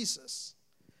about Jesus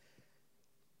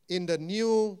in the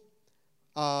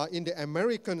in the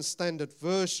American Standard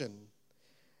Version,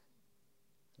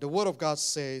 the Word of God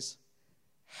says,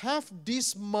 "Have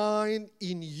this mind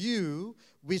in you,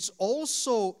 which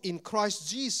also in Christ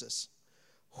Jesus,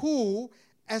 who,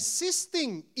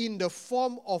 existing in the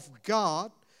form of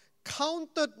God,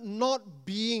 counted not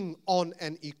being on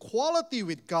an equality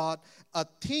with God a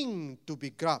thing to be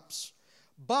grasped,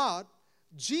 but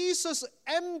Jesus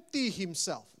emptied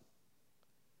himself."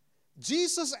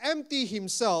 Jesus emptied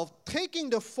himself,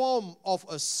 taking the form of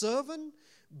a servant,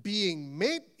 being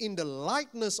made in the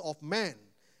likeness of man.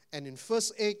 And in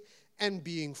verse 8, and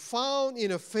being found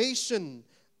in a fashion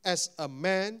as a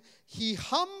man, he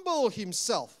humbled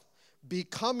himself,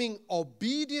 becoming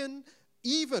obedient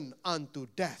even unto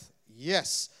death.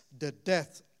 Yes, the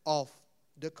death of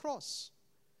the cross.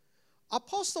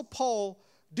 Apostle Paul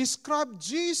described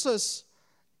Jesus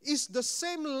is the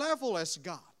same level as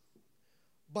God.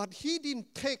 But he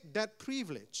didn't take that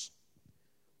privilege.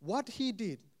 What he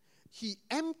did, he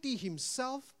emptied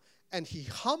himself and he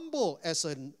humbled as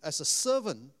a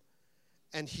servant,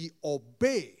 and he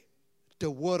obeyed the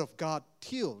word of God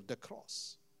till the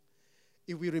cross.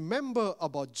 If we remember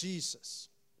about Jesus,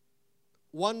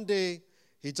 one day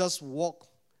he just walked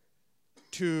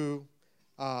to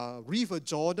River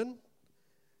Jordan,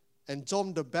 and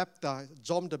John the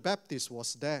Baptist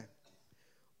was there.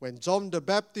 When John the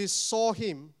Baptist saw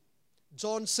him,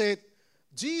 John said,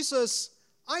 "Jesus,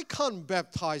 I can't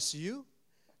baptize you.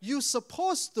 You're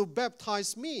supposed to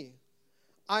baptize me.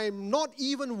 I'm not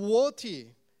even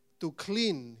worthy to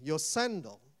clean your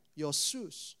sandal, your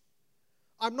shoes.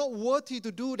 I'm not worthy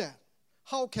to do that.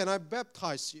 How can I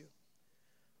baptize you?"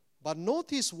 But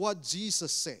notice what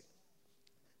Jesus said.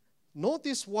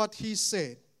 Notice what he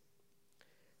said.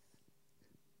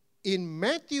 In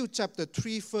Matthew chapter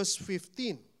 3, verse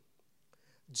 15,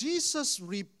 Jesus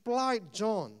replied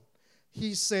John.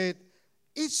 He said,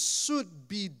 "It should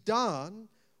be done,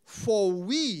 for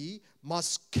we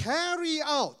must carry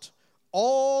out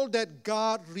all that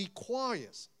God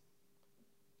requires."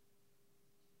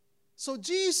 So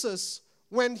Jesus,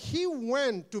 when he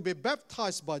went to be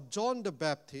baptized by John the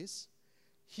Baptist,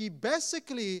 he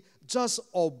basically just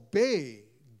obeyed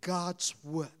God's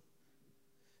word.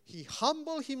 He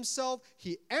humbled himself,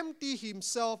 he emptied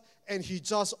himself, and he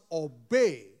just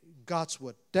obeyed God's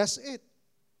word. That's it.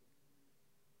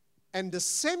 And the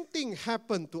same thing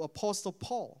happened to Apostle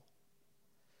Paul.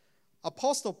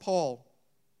 Apostle Paul,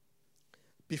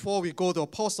 before we go to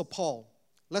Apostle Paul,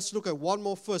 let's look at one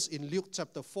more verse in Luke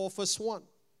chapter 4, verse 1.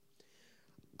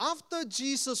 After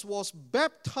Jesus was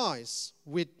baptized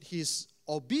with his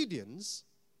obedience,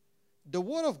 the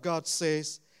Word of God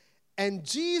says, "And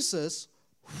Jesus,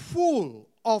 full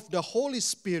of the Holy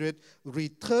Spirit,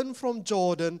 returned from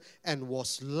Jordan and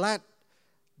was led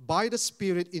by the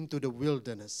Spirit into the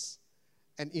wilderness."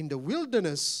 And in the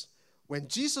wilderness, when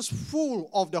Jesus, full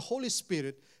of the Holy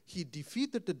Spirit, he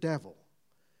defeated the devil.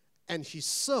 And he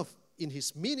served in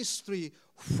his ministry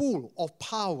full of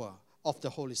power of the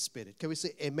Holy Spirit. Can we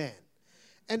say amen?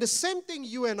 And the same thing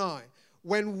you and I,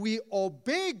 when we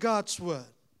obey God's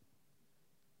word,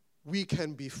 we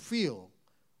can be filled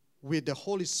with the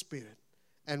Holy Spirit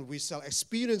and we shall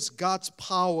experience God's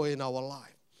power in our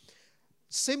life.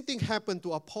 Same thing happened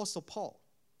to Apostle Paul.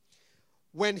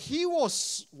 When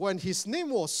his name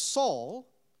was Saul,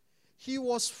 he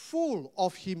was full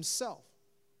of himself.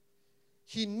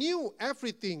 He knew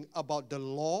everything about the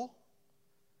law,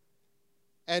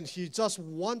 and he just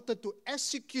wanted to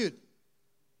execute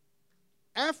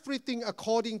everything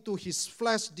according to his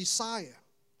flesh desire.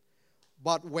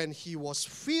 But when he was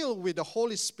filled with the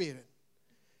Holy Spirit,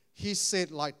 he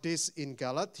said like this in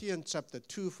Galatians chapter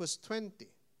 2, verse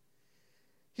 20.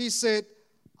 He said,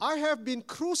 "I have been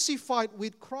crucified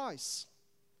with Christ,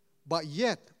 but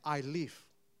yet I live.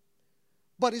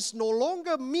 But it's no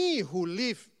longer me who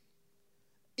live.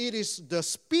 It is the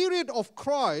Spirit of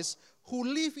Christ who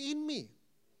lives in me."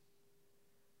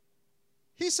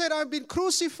 He said, "I've been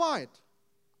crucified.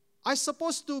 I'm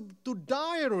supposed to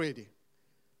die already.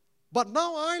 But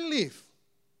now I live.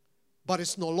 But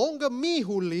it's no longer me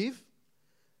who lives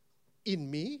in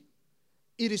me.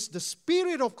 It is the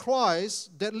Spirit of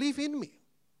Christ that lives in me.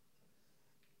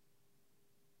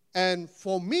 And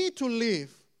for me to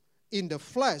live in the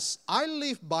flesh, I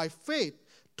live by faith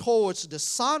towards the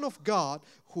Son of God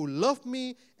who loved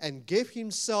me and gave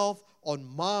himself on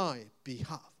my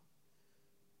behalf."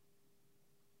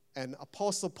 And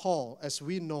Apostle Paul, as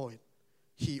we know it,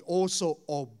 he also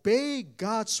obeyed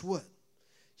God's word.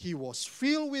 He was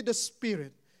filled with the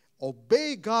Spirit,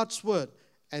 obeyed God's word,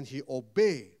 and he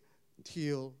obeyed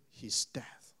till his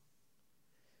death.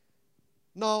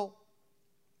 Now,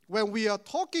 when we are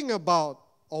talking about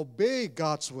obey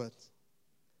God's word,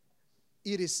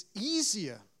 it is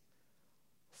easier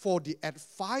for the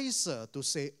advisor to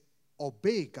say,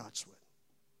 obey God's word.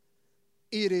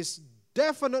 It is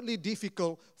definitely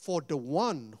difficult for the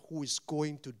one who is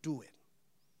going to do it.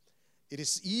 It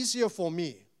is easier for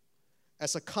me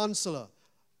as a counselor,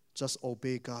 just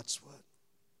obey God's word.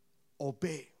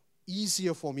 Obey.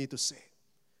 Easier for me to say.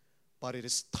 But it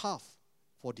is tough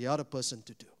for the other person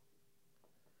to do.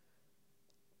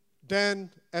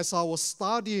 Then, as I was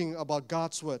studying about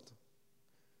God's word,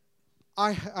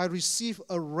 I received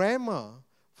a rhema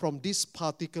from this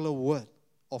particular word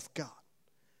of God.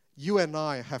 You and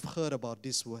I have heard about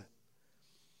this word.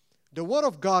 The word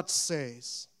of God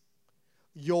says,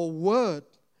 "Your word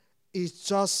is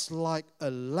just like a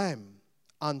lamp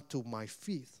unto my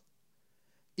feet.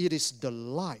 It is the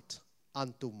light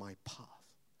unto my path."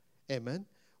 Amen.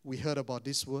 We heard about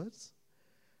these words.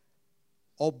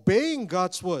 Obeying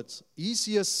God's words,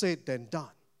 easier said than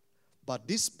done. But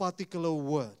this particular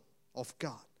word of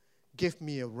God gave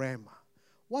me a rhema.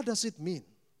 What does it mean?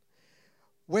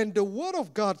 When the word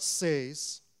of God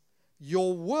says,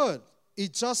 your word is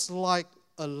just like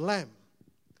a lamp,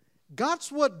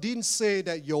 God's word didn't say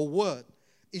that your word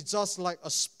is just like a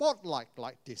spotlight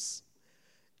like this.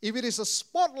 If it is a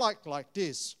spotlight like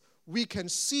this, we can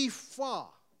see far.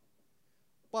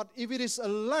 But if it is a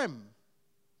lamp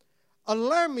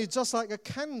is just like a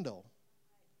candle.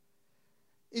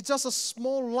 It's just a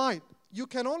small light. You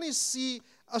can only see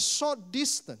a short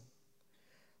distance.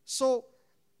 So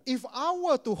if I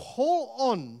were to hold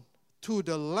on to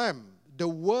the lamp, the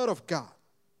Word of God,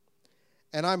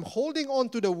 and I'm holding on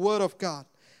to the Word of God,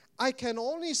 I can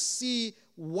only see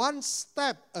one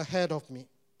step ahead of me.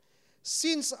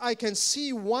 Since I can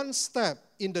see one step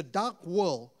in the dark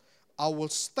world, I will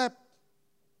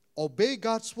obey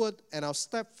God's word, and I'll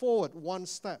step forward one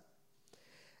step.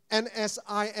 And as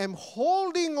I am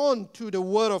holding on to the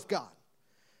Word of God,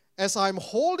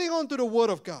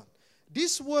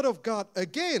 this Word of God,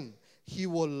 again, He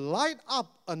will light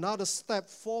up another step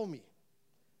for me.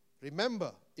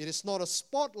 Remember, it is not a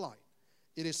spotlight.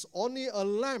 It is only a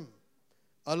lamp.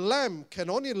 A lamp can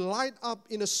only light up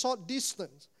in a short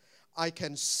distance. I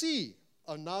can see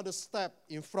another step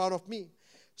in front of me.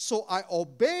 So I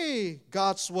obey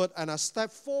God's word and I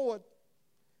step forward.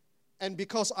 And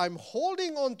because I'm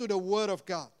holding on to the Word of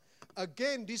God,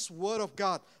 again, this Word of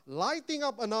God, lighting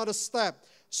up another step.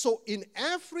 So in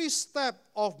every step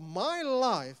of my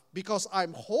life, because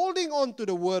I'm holding on to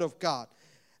the Word of God,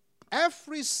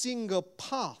 every single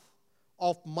path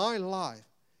of my life,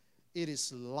 it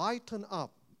is lightened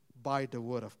up by the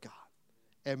Word of God.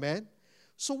 Amen?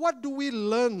 So what do we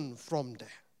learn from that?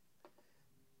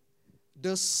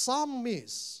 The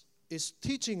psalmist is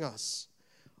teaching us,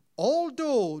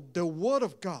 although the Word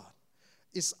of God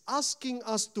is asking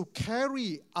us to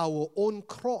carry our own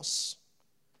cross,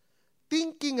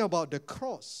 thinking about the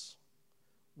cross,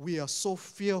 we are so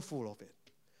fearful of it.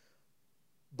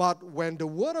 But when the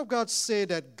Word of God says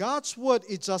that God's Word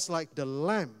is just like the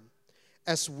lamp,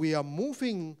 as we are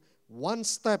moving one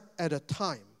step at a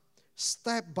time,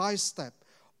 step by step,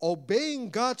 obeying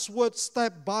God's Word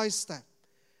step by step,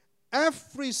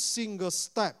 every single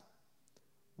step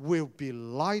will be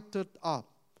lighted up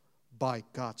by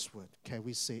God's Word. Can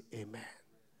we say amen?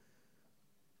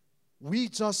 We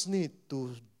just need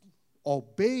to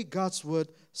obey God's Word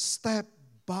step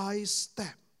by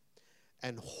step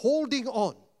and holding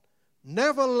on,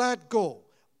 never let go,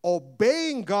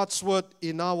 obeying God's Word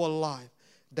in our life,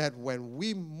 that when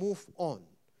we move on,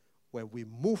 when we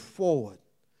move forward,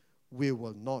 we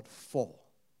will not fall.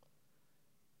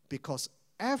 Because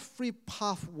every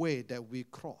pathway that we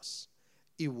cross,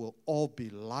 it will all be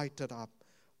lighted up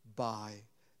by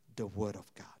the Word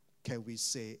of God. Can we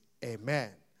say amen?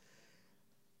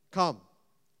 Come,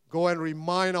 go and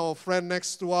remind our friend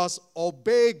next to us,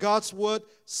 obey God's Word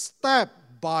step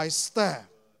by step.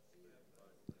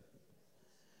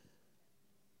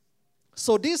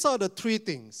 So these are the three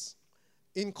things.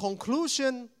 In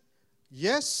conclusion,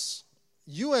 yes,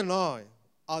 you and I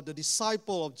are the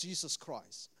disciple of Jesus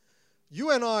Christ.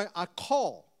 You and I are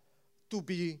called to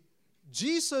be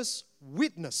Jesus'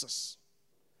 witnesses.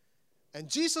 And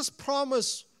Jesus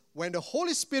promised when the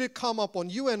Holy Spirit come upon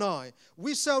you and I,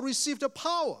 we shall receive the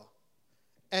power.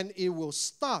 And it will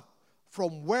start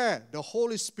from where the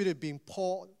Holy Spirit being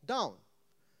poured down.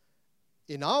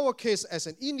 In our case, as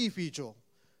an individual,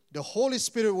 the Holy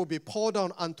Spirit will be poured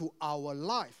down unto our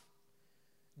life.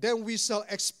 Then we shall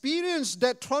experience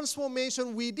that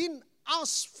transformation we didn't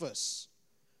ask first.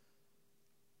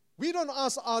 We don't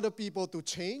ask other people to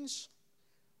change,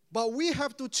 but we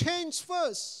have to change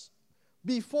first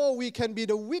before we can be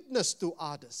the witness to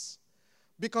others.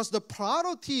 Because the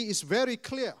priority is very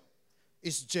clear.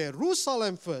 It's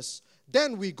Jerusalem first,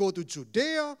 then we go to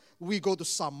Judea, we go to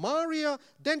Samaria,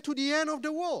 then to the end of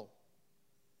the world.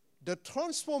 The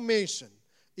transformation,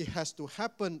 it has to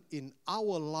happen in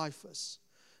our life first.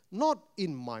 Not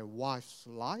in my wife's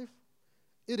life.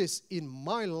 It is in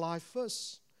my life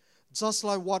first. Just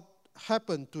like what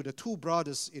happened to the two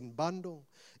brothers in Bandung.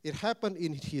 It happened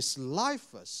in his life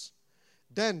first.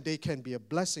 Then they can be a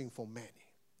blessing for many.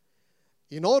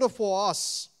 In order for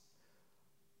us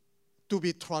to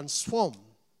be transformed,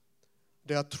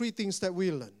 there are three things that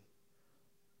we learn.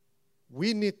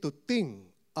 We need to think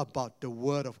about the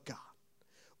Word of God.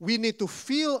 We need to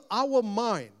fill our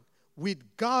mind with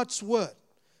God's Word.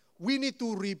 We need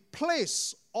to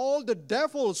replace all the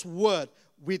devil's word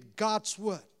with God's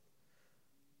Word.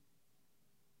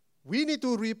 We need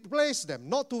to replace them,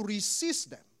 not to resist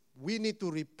them. We need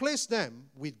to replace them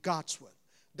with God's Word.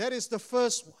 That is the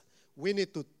first one. We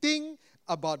need to think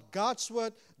about God's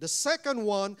Word. The second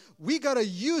one, we got to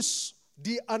use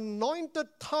the anointed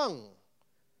tongue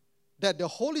that the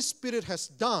Holy Spirit has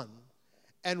done,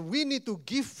 and we need to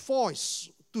give voice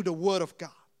to the Word of God.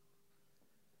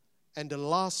 And the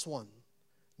last one,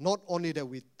 Not only that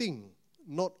we think,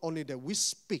 not only that we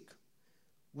speak,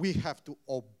 we have to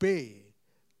obey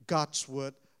God's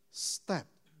word step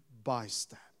by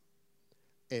step.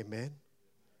 Amen.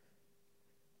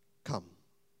 Come,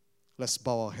 let's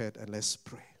bow our head and let's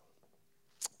pray.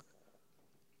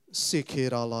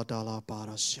 Sikirala dala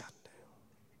barashande.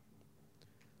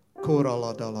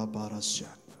 Kurala dala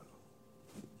barashande.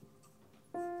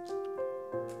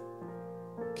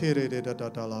 Kirede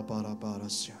dala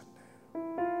barashande.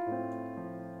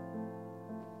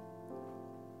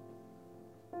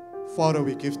 Father,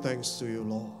 we give thanks to you,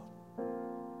 Lord,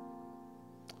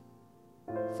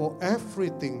 for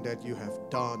everything that you have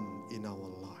done in our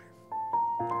life,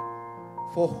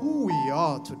 for who we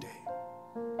are today.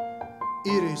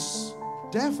 It is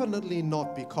definitely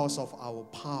not because of our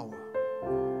power,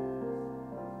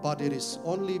 but it is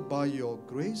only by your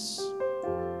grace,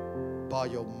 by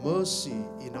your mercy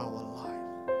in our life.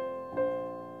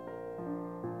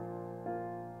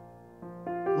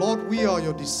 Lord, we are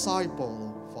your disciple,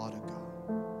 Father God,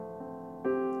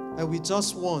 and we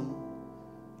just want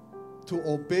to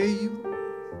obey you,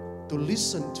 to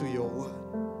listen to your word.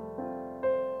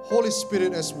 Holy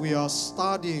Spirit, as we are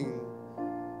studying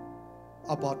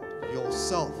about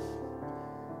yourself,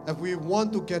 and we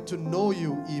want to get to know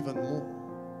you even more,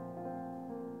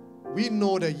 we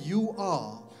know that you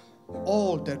are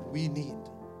all that we need.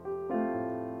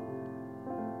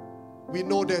 We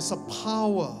know there's a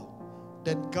power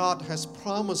that God has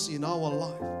promised in our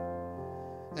life,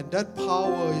 and that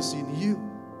power is in you.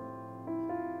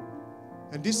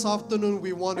 And this afternoon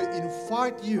we want to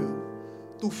invite you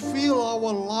to fill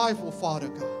our life, oh Father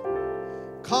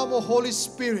God. Come, oh Holy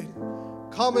Spirit,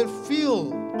 come and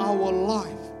fill our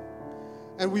life.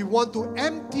 And we want to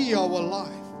empty our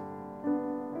life.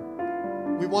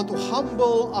 We want to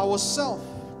humble ourselves.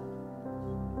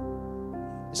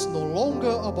 It's no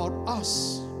longer about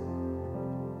us,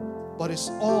 but it's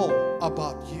all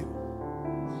about you.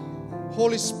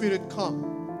 Holy Spirit, come.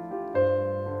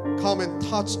 Come and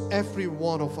touch every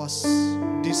one of us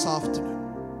this afternoon.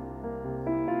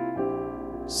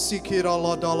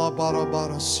 Sikira dala bara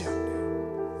bara siande.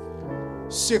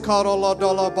 Sikara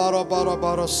dala bara bara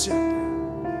bara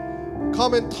siande.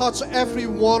 Come and touch every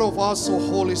one of us, O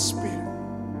Holy Spirit.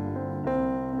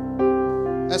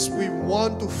 As we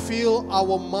want to fill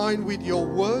our mind with your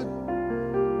word,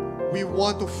 we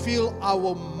want to fill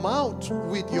our mouth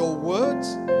with your words,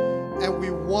 and we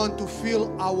want to fill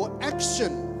our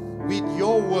action with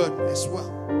your word as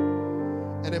well.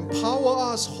 And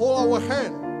empower us, hold our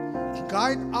hand,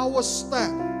 guide our step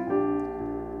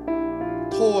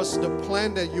towards the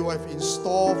plan that you have in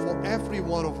store for every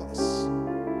one of us.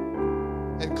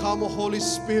 And come, Holy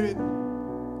Spirit,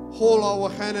 hold our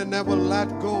hand and never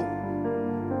let go.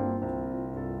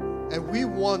 And we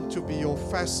want to be your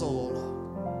vessel, Lord.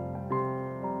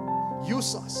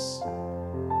 Use us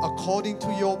according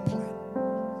to your plan.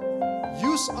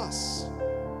 Use us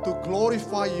to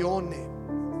glorify your name.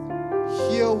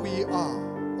 Here we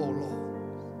are, O Lord,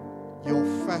 your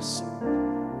vessel,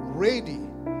 ready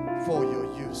for your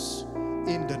use.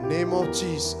 In the name of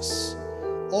Jesus,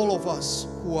 all of us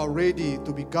who are ready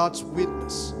to be God's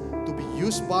witness, to be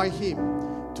used by Him,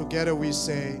 together we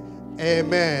say,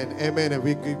 Amen, amen, and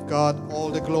we give God all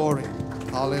the glory.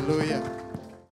 Hallelujah.